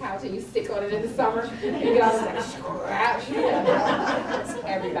plastic couch and you stick on it in the summer and you get all this like,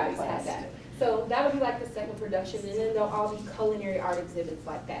 everybody's had that. So that would be like the second production, and then there'll all be culinary art exhibits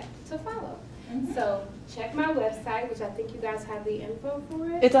like that to follow. So check my website, which I think you guys have the info for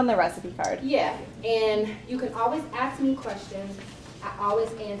it. It's on the recipe card. Yeah, and you can always ask me questions. I always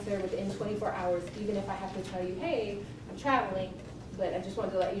answer within 24 hours, even if I have to tell you, hey, I'm traveling, but I just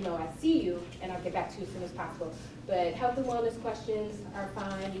wanted to let you know I see you, and I'll get back to you as soon as possible. But health and wellness questions are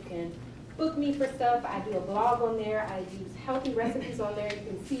fine. You can book me for stuff. I do a blog on there. I use healthy recipes on there. You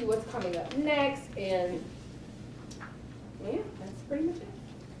can see what's coming up next, and yeah, that's pretty much it.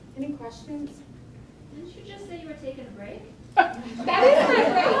 Any questions? Didn't you just say you were taking a break? That is my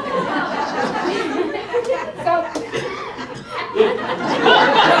break. So,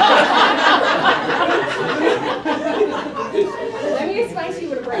 let me explain to you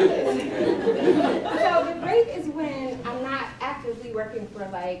what a break is. So the break is when I'm not actively working for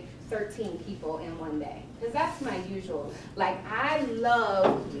like 13 people in one day. Because that's my usual. Like, I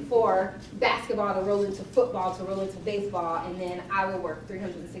love for basketball to roll into football, to roll into baseball, and then I will work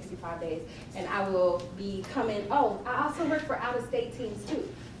 365 days. And I will be coming, oh, I also work for out-of-state teams too.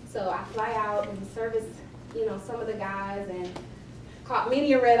 So I fly out and service, you know, some of the guys, and caught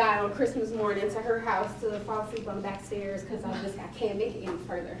many a red eye on Christmas morning to her house to fall asleep on the back stairs because I can't make it any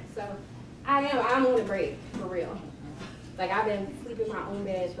further. So I'm on a break, for real. Like, I've been sleeping in my own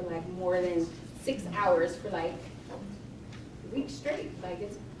bed for like more than 6 hours for like weeks straight. Like,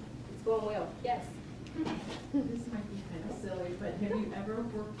 it's going well. Yes. This might be kind of silly, but have you ever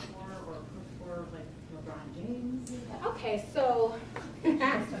worked for or cooked for like LeBron James? Okay, so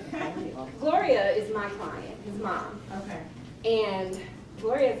Gloria is my client, his mom. Okay. And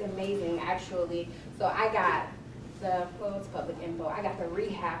Gloria is amazing, actually. So I got it's public info. I got the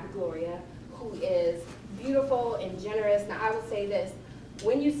rehab Gloria, who is beautiful and generous. Now, I would say this.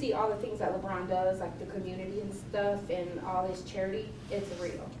 When you see all the things that LeBron does, like the community and stuff and all his charity, it's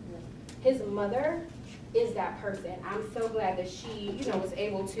real. His mother is that person. I'm so glad that she, you know, was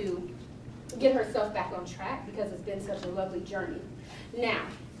able to get herself back on track because it's been such a lovely journey. Now,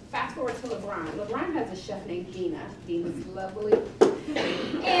 fast forward to LeBron. LeBron has a chef named Dina. Dina's lovely.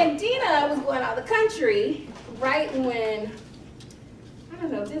 And Dina was going out of the country right when, I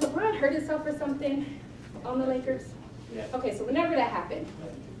don't know, did LeBron hurt himself or something on the Lakers? Yeah. Okay, so whenever that happened,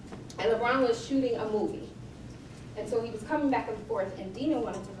 and LeBron was shooting a movie. And so he was coming back and forth, and Dina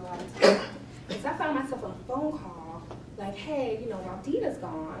wanted to go out of town. And so I found myself on a phone call, like, hey, you know, while Dina's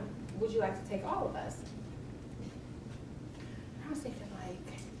gone, would you like to take all of us? And I was thinking,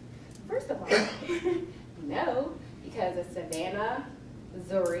 like, first of all, no, because it's Savannah,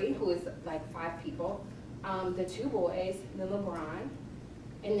 Zuri, who is like 5 people, the 2 boys, then LeBron,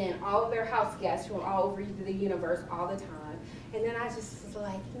 and then all of their house guests from all over the universe all the time. And then I just was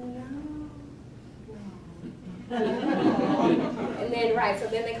like, no. And then, right, so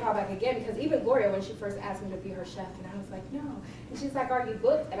then they call back again, because even Gloria, when she first asked me to be her chef, and I was like, no. And she's like, are you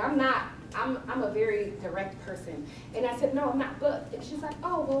booked? And I'm not, I'm a very direct person. And I said, no, I'm not booked. And she's like,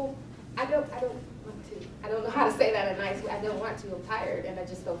 oh, well, I don't want to. I don't know how to say that in a nice way. I don't want to, I'm tired, and I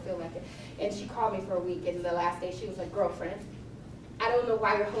just don't feel like it. And she called me for a week, and the last day she was like, girlfriend, I don't know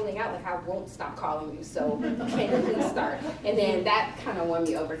why you're holding out, like I won't stop calling you, so can you please start? And then that kind of won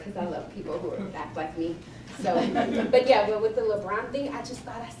me over because I love people who act like me. So, but yeah, but with the LeBron thing, I just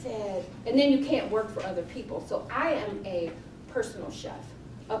thought I said, and then you can't work for other people. So I am a personal chef.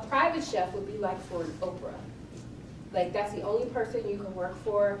 A private chef would be like for an Oprah. Like that's the only person you can work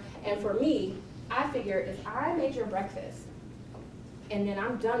for. And for me, I figure if I made your breakfast and then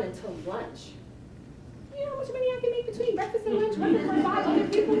I'm done until lunch, you know how much money I can make between breakfast and lunch working for 5 other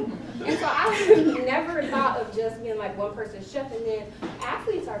people? And so I never thought of just being like one person chef. And then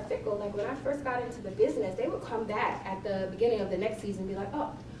athletes are fickle. Like when I first got into the business, they would come back at the beginning of the next season and be like,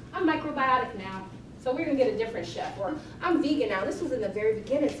 oh, I'm microbiotic now, so we're gonna get a different chef. Or I'm vegan now. This was in the very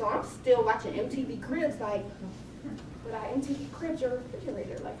beginning, so I'm still watching MTV Cribs like, but I cribbed your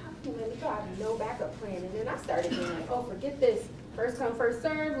refrigerator. Like, how can you let me go? I have no backup plan. And then I started being like, oh, forget this. First come, first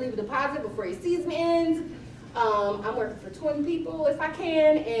serve, leave a deposit before your season ends. I'm working for 20 people if I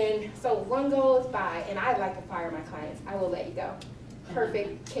can, and so one goal is by, and I like to fire my clients. I will let you go.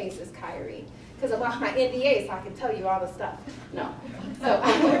 Perfect case is Kyrie. Because I'm off my NDA, so I can tell you all the stuff. No. So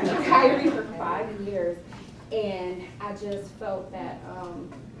I worked for Kyrie for 5 years, and I just felt that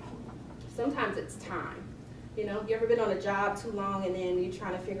sometimes it's time. You know, you ever been on a job too long, and then you're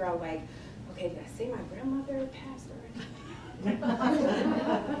trying to figure out, like, okay, did I say my grandmother passed already? And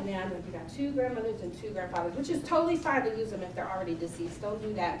then I'm like, you got 2 grandmothers and 2 grandfathers, which is totally fine to use them if they're already deceased. Don't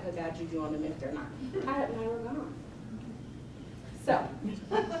do that and put bad juju on them if they're not. I were gone. So,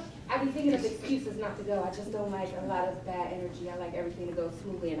 I be thinking of excuses not to go. I just don't like a lot of bad energy. I like everything to go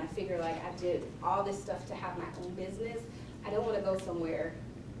smoothly, and I figure like I did all this stuff to have my own business. I don't want to go somewhere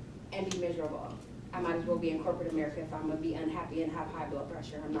and be miserable. I might as well be in corporate America if I'm going to be unhappy and have high blood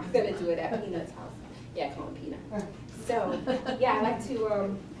pressure. I'm not going to do it at Peanut's house. Yeah, call him Peanut. So, yeah,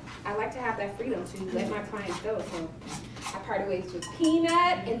 I like to have that freedom to let my clients go. So, I parted ways with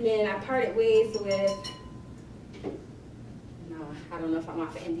Peanut, and then I parted ways with, no, I don't know if I'm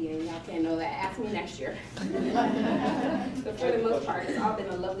off the NDA. Y'all can't know that. Ask me next year. But for the most part, it's all been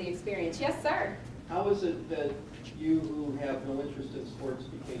a lovely experience. Yes, sir. How is it that you who have no interest in sports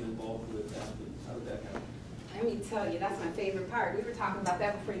became involved with athletes? How did that happen? Let me tell you, that's my favorite part. We were talking about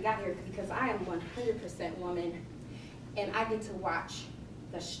that before you got here because I am 100% woman, and I get to watch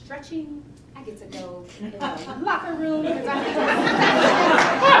the stretching. I get to go in the locker room because I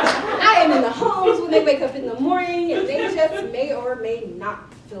am in the homes when they wake up in the morning, and they just may or may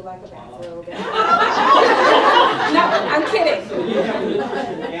not feel like a bathrobe. No, I'm kidding. So you have an interest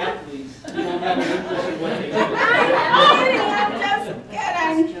in athletes, you don't have an interest in what they do. I'm just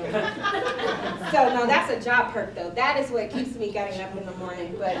kidding. So no, that's a job perk though. That is what keeps me getting up in the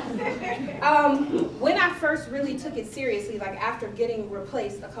morning. But when I first really took it seriously, like after getting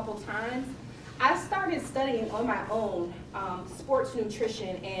replaced a couple times, I started studying on my own sports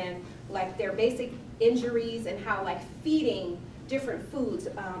nutrition and like their basic injuries and how like feeding different foods,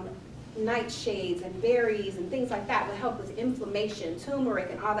 nightshades and berries and things like that would help with inflammation, turmeric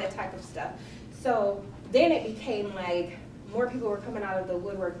and all that type of stuff. So then it became like more people were coming out of the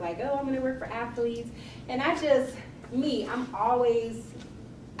woodwork like, oh, I'm gonna work for athletes. And I just always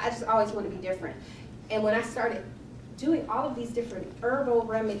want to be different. And when I started doing all of these different herbal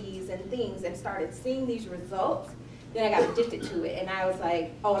remedies and things and started seeing these results, then I got addicted to it. And I was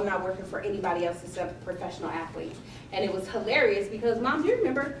like, oh, I'm not working for anybody else except professional athletes. And it was hilarious because, Mom, do you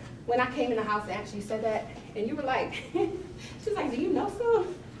remember when I came in the house and actually said that? And you were like, she's like, do you know some?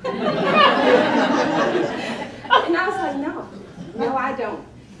 And I was like, no, I don't.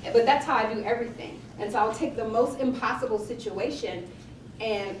 But that's how I do everything. And so I'll take the most impossible situation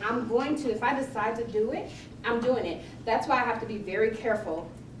and I'm going to, if I decide to do it, I'm doing it. That's why I have to be very careful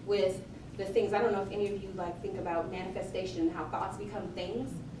with the things. I don't know if any of you like think about manifestation and how thoughts become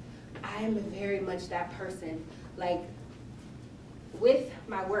things. I am very much that person. Like with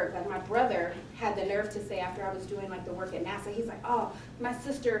my work, like my brother had the nerve to say after I was doing like the work at NASA, he's like, oh, my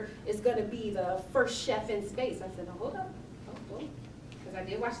sister is gonna be the first chef in space. I said, oh, hold up, because I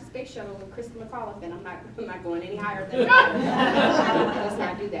did watch the space shuttle with Kristen McAuliffe, and I'm not going any higher than that. Let's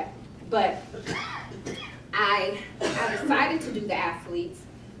not do that. But I decided to do the athletes.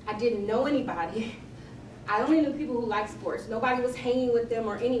 I didn't know anybody. I only knew people who liked sports. Nobody was hanging with them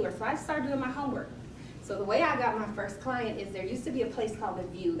or anywhere, so I started doing my homework. So the way I got my first client is there used to be a place called The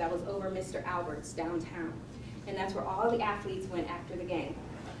View that was over Mr. Albert's downtown. And that's where all the athletes went after the game.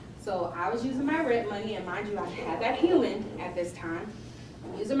 So I was using my rent money, and mind you, I had that human at this time.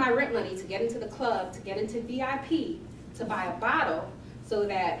 I'm using my rent money to get into the club, to get into VIP, to buy a bottle, so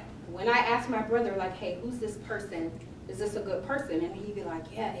that when I asked my brother, like, hey, who's this person? Is this a good person? And he'd be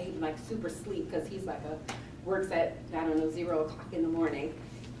like, yeah, Abe, like super sleep, because he's like works at, I don't know, 0 o'clock in the morning.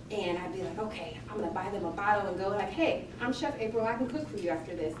 And I'd be like, okay, I'm gonna buy them a bottle and go like, hey, I'm Chef April, I can cook for you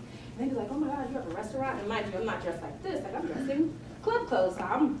after this. And they'd be like, oh my God, you have a restaurant? And mind you, I'm not dressed like this, like I'm dressed in club clothes, so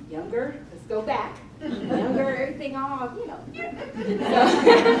I'm younger, let's go back. Younger, everything all, you know. So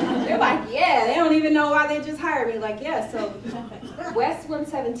they're like, yeah, they don't even know why they just hired me. Like, yeah, so West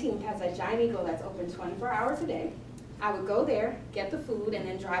 117th has a Giant Eagle that's open 24 hours a day. I would go there, get the food, and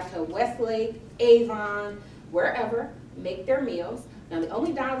then drive to Westlake, Avon, wherever, make their meals. Now, the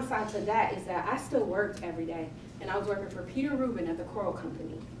only downside to that is that I still worked every day, and I was working for Peter Rubin at the Coral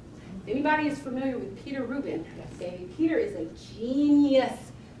Company. If anybody is familiar with Peter Rubin, baby, Peter is a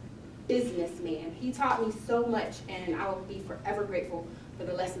genius businessman. He taught me so much, and I will be forever grateful for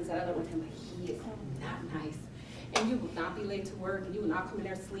the lessons that I learned with him, but he is not nice. and you will not be late to work, and you will not come in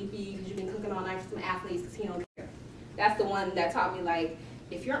there sleepy because you've been cooking all night for some athletes because he don't care. That's the one that taught me, like,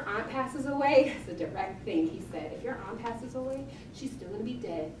 if your aunt passes away, it's a direct thing he said, if your aunt passes away, she's still gonna be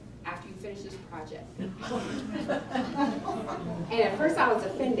dead after you finish this project. And at first I was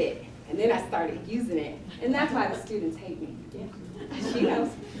offended, and then I started using it, and that's why the students hate me. Yeah. She knows.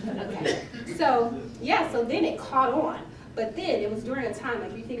 Okay. So, yeah, so then it caught on. But then it was during a time,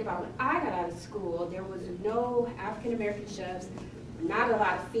 like you think about when I got out of school, there was no African American chefs, not a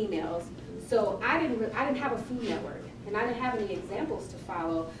lot of females. So I didn't have a Food Network, and I didn't have any examples to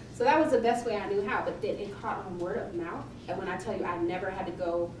follow. So that was the best way I knew how. But then it caught on word of mouth. And when I tell you I never had to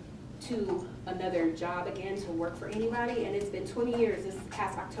go to another job again to work for anybody, and it's been 20 years, this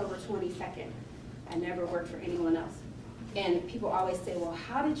past October 22nd. I never worked for anyone else. And people always say, well,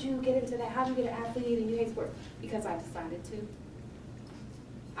 how did you get into that? How did you get an athlete and you hate sports? Because I decided to.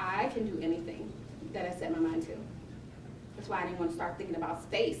 I can do anything that I set my mind to. That's why I didn't want to start thinking about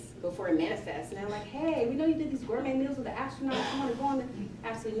space before it manifests. And they're like, hey, we know you did these gourmet meals with the astronauts. You want to go on the...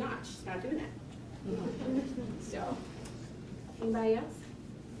 Absolutely not. She's not doing that. So, anybody else?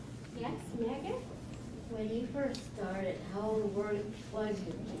 Yes, Megan? When you first started, how old was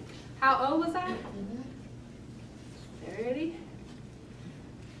you? How old was I? 30.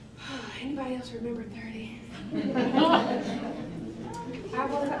 Anybody else remember 30? I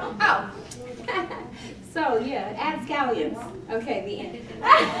was, oh. So yeah, add scallions. Okay, the end.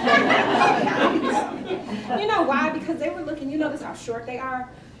 You know why? Because they were looking, you notice how short they are?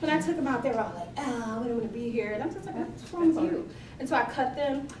 When I took them out, they were all like, oh, we don't want to be here. And I'm just like, what's wrong with you? And so I cut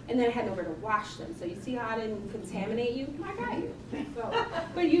them, and then I had nowhere to wash them. So you see how I didn't contaminate you? I got you. So,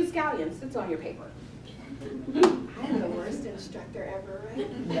 but use scallions. It's on your paper. I am the worst instructor ever, right?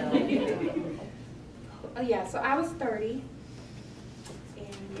 No. Oh yeah, so I was 30, and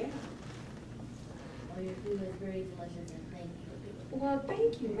yeah. Well, your food is very delicious, and thank you. Well,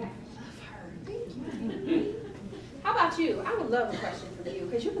 thank you, Matt. I love her. Thank you. How about you? I would love a question from you,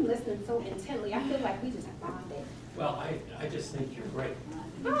 because you've been listening so intently. I feel like we just bonded. Well, I just think you're great.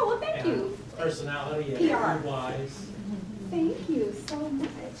 Oh, well, thank you. Personality and PR. food-wise. Thank you so much.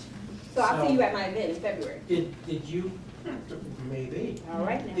 So I'll see you at my event in February. Did you, maybe. All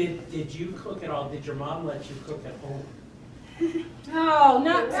right now. Did you cook at all? Did your mom let you cook at home? Oh,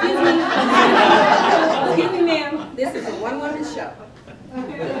 no, excuse me. Excuse me, ma'am. This is a one-woman show. So,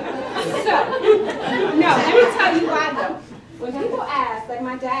 no, let me tell you why though. When people ask, like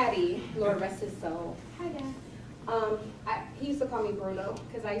my daddy, Lord rest his soul. Hi, Dad. He used to call me Bruno,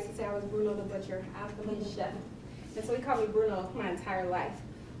 because I used to say I was Bruno the Butcher. I was the main chef. And so he called me Bruno my entire life.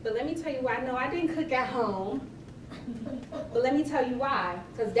 But let me tell you why. No, I didn't cook at home. But let me tell you why.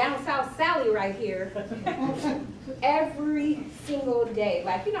 Because down south, Sally right here, every single day,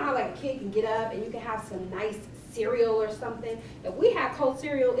 like you know how like a kid can get up and you can have some nice cereal or something. If we had cold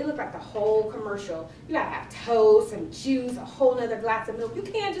cereal, it looked like the whole commercial. You gotta have toast, some juice, a whole nother glass of milk. You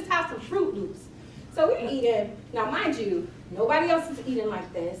can't just have some Fruit Loops. So we're eating, now mind you, nobody else is eating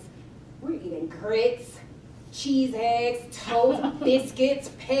like this. We're eating grits, cheese eggs, toast, biscuits,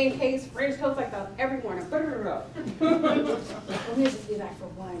 pancakes, French toast, like that every morning. And we'd just be like, for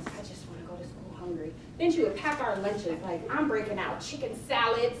once, I just want to go to school hungry. Then she would pack our lunches, like I'm breaking out chicken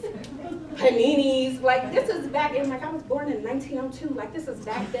salads, paninis, like this is back in, like I was born in 1902, like this is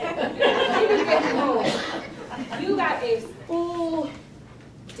back then. You get home, you got a full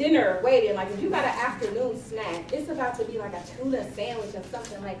dinner waiting, like if you got an afternoon snack, it's about to be like a tuna sandwich or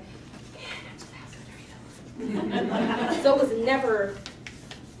something like, so it was never,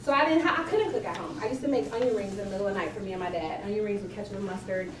 so I couldn't cook at home. I used to make onion rings in the middle of the night for me and my dad. Onion rings with ketchup and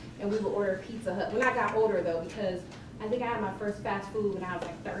mustard, and we would order Pizza Hut. When I got older though, because I think I had my first fast food when I was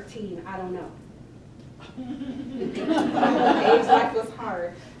like 13, I don't know. Age life was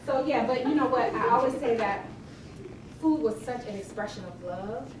hard. So yeah, but you know what, I always say that food was such an expression of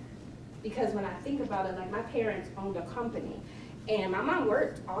love, because when I think about it, like my parents owned a company. And my mom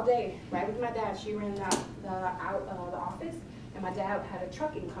worked all day, right with my dad. She ran the office, and my dad had a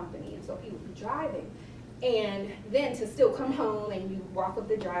trucking company, and so he would be driving. And then to still come home, and you walk up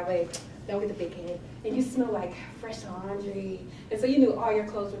the driveway, done with the big head, and you smell like fresh laundry. And so you knew all your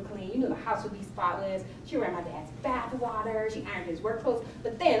clothes were clean. You knew the house would be spotless. She ran my dad's bath water. She ironed his work clothes.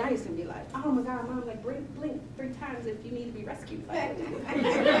 But then I used to be like, oh my God, Mom, like blink 3 times if you need to be rescued. Like, as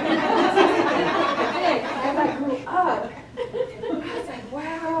I grew up, I was like,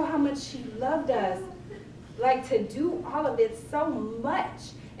 wow, how much she loved us. Like to do all of it so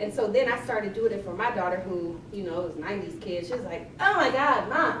much. And so then I started doing it for my daughter who, you know, was 90s kid. She was like, oh my God,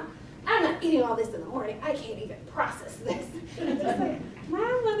 Mom, I'm not not eating all this in the morning. I can't even process this. It's just like,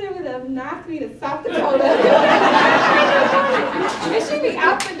 my mother would have knocked me to South Dakota. And she'd be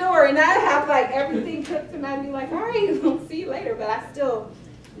out the door, and I'd have like everything cooked, and I'd be like, all right, we'll see you later. But I still,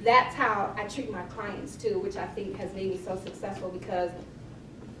 that's how I treat my clients too, which I think has made me so successful because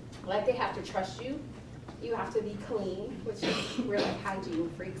like they have to trust you. You have to be clean, which is we're like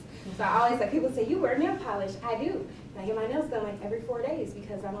hygiene freaks. So I always like people say, you wear nail polish. I do. And I get my nails done like every 4 days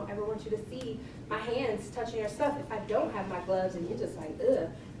because I don't ever want you to see my hands touching your stuff if I don't have my gloves and you're just like, ugh.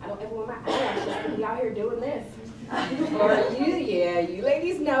 I don't ever want my eyelashes to be out here doing this. Or you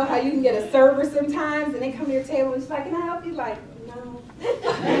ladies know how you can get a server sometimes and they come to your table and she's like, can I help you? Like, no.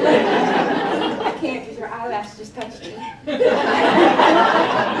 I can't because your eyelash just touched me.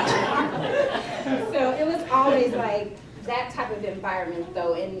 So it was always like that type of environment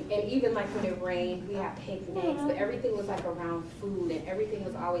though, and even like when it rained, we had picnics, but everything was like around food and everything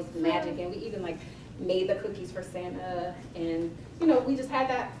was always magic, and we even like made the cookies for Santa, and you know, we just had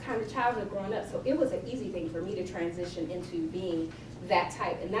that kind of childhood growing up, so it was an easy thing for me to transition into being that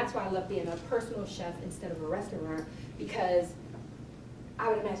type, and that's why I love being a personal chef instead of a restaurant, because I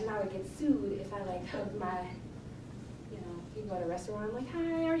would imagine I would get sued if I like hugged my, you go to a restaurant, I'm like,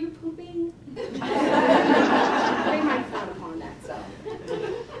 hi, are you pooping? They might frown upon that, so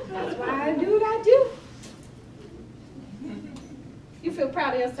that's why I do what I do. You feel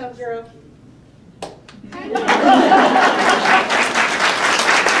proud of yourself, girl? Yes,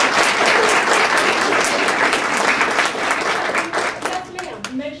 ma'am.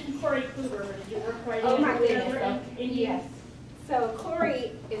 You mentioned Corey Kluber. Did you work for Oh my goodness. together? Yes. So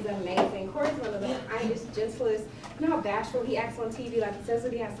Corey is amazing. Corey's one of the kindest, gentlest. You know how bashful he acts on TV, like he says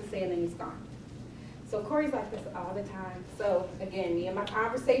what he has to say and then he's gone. So Corey's like this all the time. So again, me and my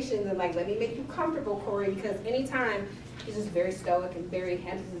conversations and like, let me make you comfortable, Corey, because anytime he's just very stoic and very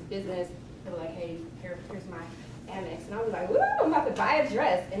handles his business, he'll be like, hey, here's my Amex. And I'll be like, woo, I'm about to buy a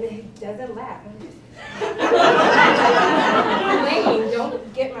dress. And then he doesn't laugh. I'm lame,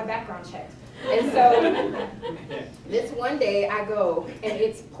 don't get my background checked. And so this one day I go and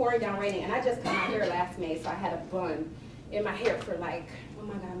it's pouring down raining, and I just cut my hair last May, so I had a bun in my hair for like, oh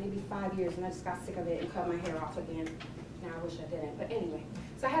my God, maybe 5 years, and I just got sick of it and cut my hair off again. Now I wish I didn't, but anyway.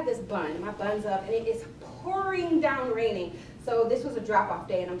 So I had this bun, and my bun's up, and it is pouring down raining. So this was a drop-off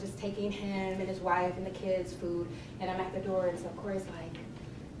day, and I'm just taking him and his wife and the kids food, and I'm at the door, and so Corey's like,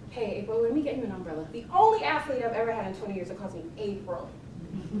 hey, April, let me get you an umbrella. The only athlete I've ever had in 20 years that calls me April.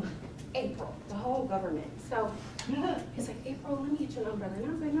 April, the whole government. So he's like, April, let me get you an umbrella. And I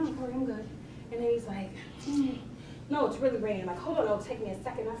was like, no, Corey, I'm good. And then he's like, no, it's really raining. I'm like, hold on, it'll take me a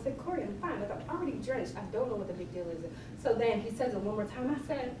second. I said, Corey, I'm fine. Like, I'm already drenched. I don't know what the big deal is. So then he says it one more time. I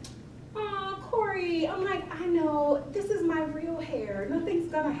said, oh, Corey. I'm like, I know. This is my real hair.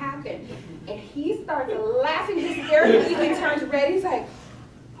 Nothing's going to happen. And he starts laughing hysterically. He turns red. He's like,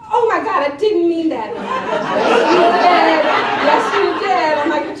 oh my God, I didn't mean that. Yes, you did. I'm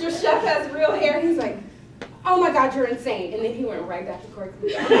like, but your chef has real hair. He's like, oh my God, you're insane. And then he went right back to Corey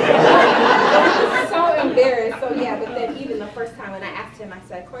Kluber. I was so embarrassed. So yeah, but then even the first time when I asked him, I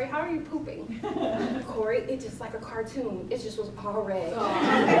said, Corey, how are you pooping? Corey, it's just like a cartoon. It just was all red.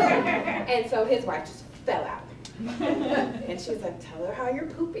 And so his wife just fell out. And she's like, tell her how you're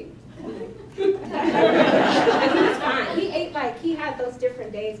pooping. And he was fine. He ate like, he had those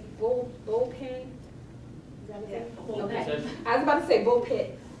different days, bullpen. Is that what it is? Okay. I was about to say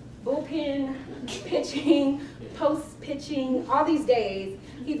bullpit. Bullpen, pitching, post pitching, all these days,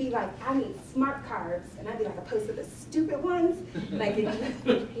 he'd be like, I need smart carbs. And I'd be like, opposed to the stupid ones. Like,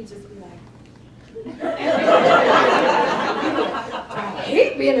 he'd just be like, I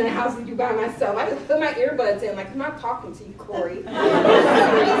hate being in the house with you by myself. I just put my earbuds in, like, I'm not talking to you, Corey.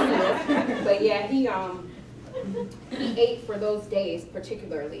 But yeah, he ate for those days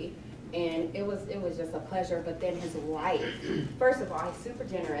particularly, and it was just a pleasure. But then his wife, first of all, he's super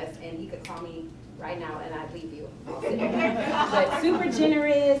generous, and he could call me right now and I'd leave you. But super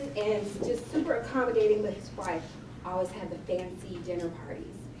generous and just super accommodating. But his wife always had the fancy dinner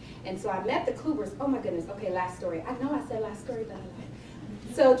parties. And so I met the Klubers. Oh my goodness. Okay, last story. I know I said last story, but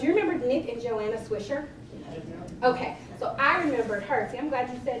so do you remember Nick and Joanna Swisher? Okay, so I remembered her. See, I'm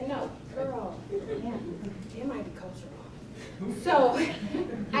glad you said no. Girl, yeah, it might be cultural. So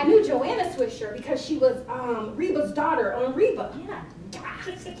I knew Joanna Swisher because she was Reba's daughter on Reba. Yeah.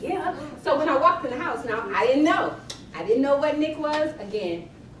 Yeah. So when I walked in the house, now I didn't know. I didn't know what Nick was. Again,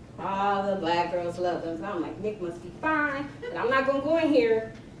 all the black girls love them. So I'm like, Nick must be fine, but I'm not gonna go in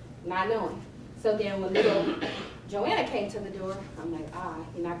here not knowing. So then when little Joanna came to the door, I'm like,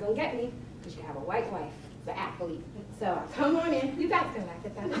 you're not gonna get me because you have a white wife, the athlete. So I come on in. You guys can laugh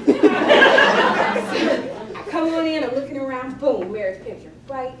at that.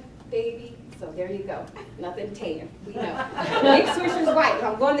 there you go. Nothing tan, we know. Nick Swisher's white.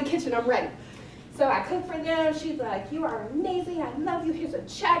 I'm going to the kitchen, I'm ready. So I cook for them. She's like, you are amazing. I love you. Here's a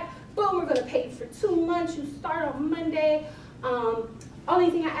check. Boom, we're going to pay you for 2 months. You start on Monday.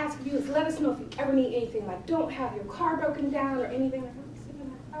 Only thing I ask of you is let us know if you ever need anything. Like, don't have your car broken down or anything. Like,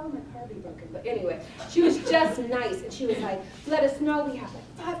 oh, my car be broken. But anyway, she was just nice. And she was like, let us know. We have like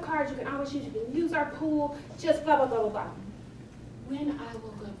 5 cars you can always use. You can use our pool. Just blah, blah, blah, blah, blah. When I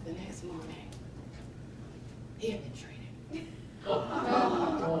woke up the next morning, he had been traded.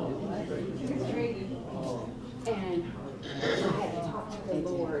 And I had to talk to the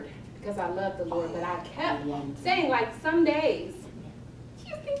Lord because I love the Lord, but I kept saying, like, some days,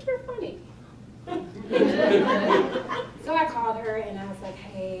 you think you're funny. So I called her and I was like,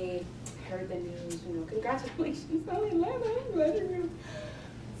 hey, I heard the news, you know, congratulations on Atlanta. I'm glad you're here.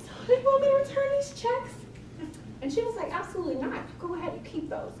 So they want me to return these checks? And she was like, absolutely not. Go ahead and keep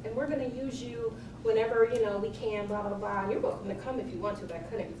those. And we're going to use you whenever, you know, we can, blah, blah, blah. And you're welcome to come if you want to, but I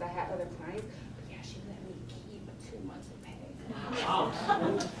couldn't because I had other clients. But yeah, she let me keep 2 months of pay. Wow.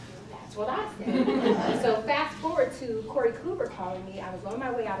 That's what I said. So fast forward to Corey Kluber calling me. I was on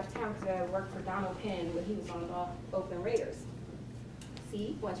my way out of town because I worked for Donald Penn when he was on the Oakland Raiders.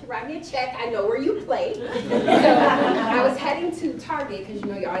 See, once you write me a check, I know where you play. So I was heading to Target, because you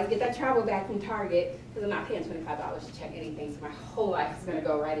know you always get that travel bag from Target, because I'm not paying $25 to check anything, so my whole life is going to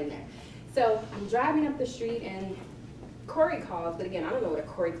go right in there. So I'm driving up the street, and Corey calls, but again, I don't know what a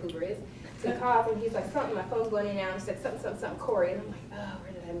Corey Kluber is. So he calls, and he's like, something, my phone's going in and out, and he's like, something, Corey. And I'm like, oh,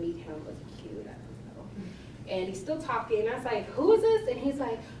 where did I meet him? Was it cute? I don't know. And he's still talking, and I was like, who is this? And he's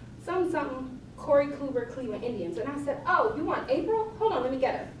like, something. Corey Kluber, Cleveland Indians. And I said, oh, you want April? Hold on, let me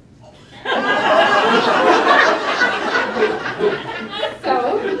get her.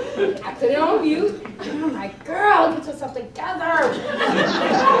 So I put it on mute. And I'm like, girl, get yourself together.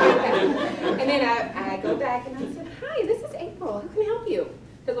 And then I go back and I said, hi, this is April. Who can help you?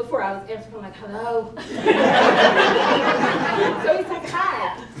 Because before I was answering, I'm like, hello. So he's like,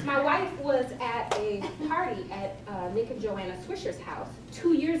 hi. My wife was at a party at Nick and Joanna Swisher's house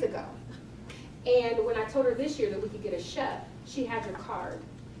 2 years ago. And when I told her this year that we could get a chef, she had your card.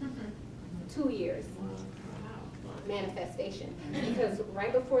 2 years. Manifestation. Because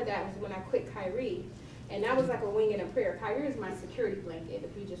right before that was when I quit Kyrie. And that was like a wing and a prayer. Kyrie is my security blanket,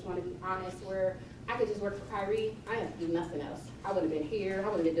 if you just want to be honest, where I could just work for Kyrie. I didn't have to do nothing else. I would have been here. I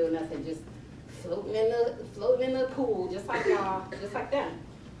wouldn't have been doing nothing, just floating in the pool, just like y'all, just like them.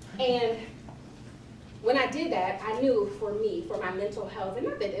 And when I did that, I knew for me, for my mental health, and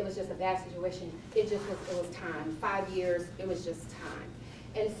not that it was just a bad situation, it was time. 5 years, it was just time.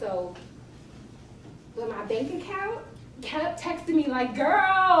 And so when my bank account kept texting me like,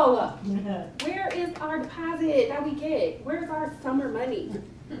 girl, where is our deposit that we get? Where's our summer money?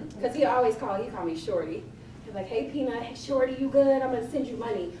 Because he always called me Shorty. He's like, hey Peanut, hey Shorty, you good? I'm gonna send you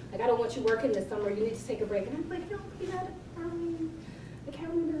money. Like, I don't want you working this summer, you need to take a break. And I'm like, no, Peanut,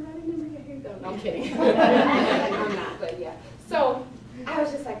 account number, right number, yeah, here you go. No, I'm kidding. I'm not, but yeah. So I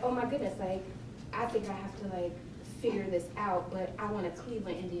was just like, oh my goodness, like, I think I have to like figure this out, but I want a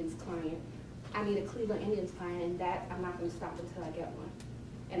Cleveland Indians client. I need a Cleveland Indians client, and that I'm not going to stop until I get one.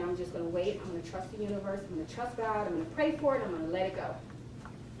 And I'm just going to wait. I'm going to trust the universe. I'm going to trust God. I'm going to pray for it. I'm going to let it go.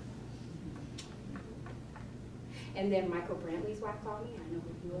 And then Michael Brantley's wife called me. I know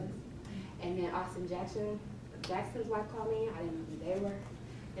who he was. And then Austin Jackson's wife called me. I didn't know who they were.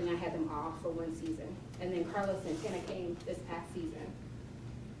 And I had them all for 1 season. And then Carlos Santana came this past season.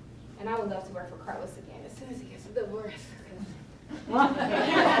 And I would love to work for Carlos again as soon as he gets a divorce.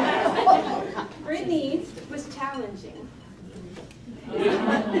 Brittany was challenging.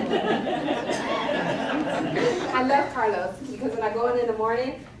 I love Carlos because when I go in the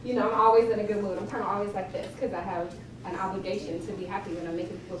morning, you know, I'm always in a good mood. I'm kind of always like this because I have an obligation to be happy when I'm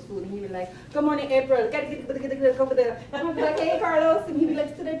making people's food. And he'd be like, good morning, April. Gotta get over there. And I'd be like, hey, Carlos. And he'd be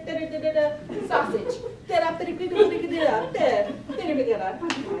like, sausage.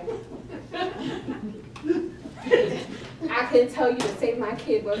 I couldn't tell you to save my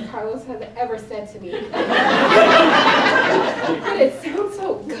kid what Carlos has ever said to me. But it sounds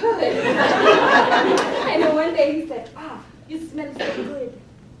so good. And then one day he said, you smell so good.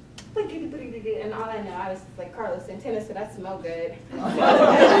 And all I know, I was just like, Carlos Santana said, I smell good.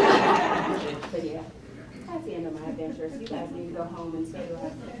 But yeah, that's the end of my adventures. You guys need to go home and say,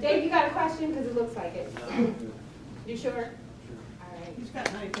 Dave, you got a question? Because it looks like it. You sure? He's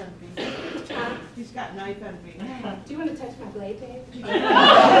got knife envy. He's got knife envy. Do you want to touch my blade, babe? I'll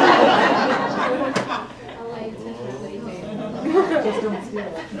like touch my blade, babe. Just don't steal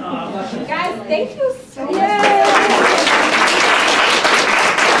it. Guys, thank you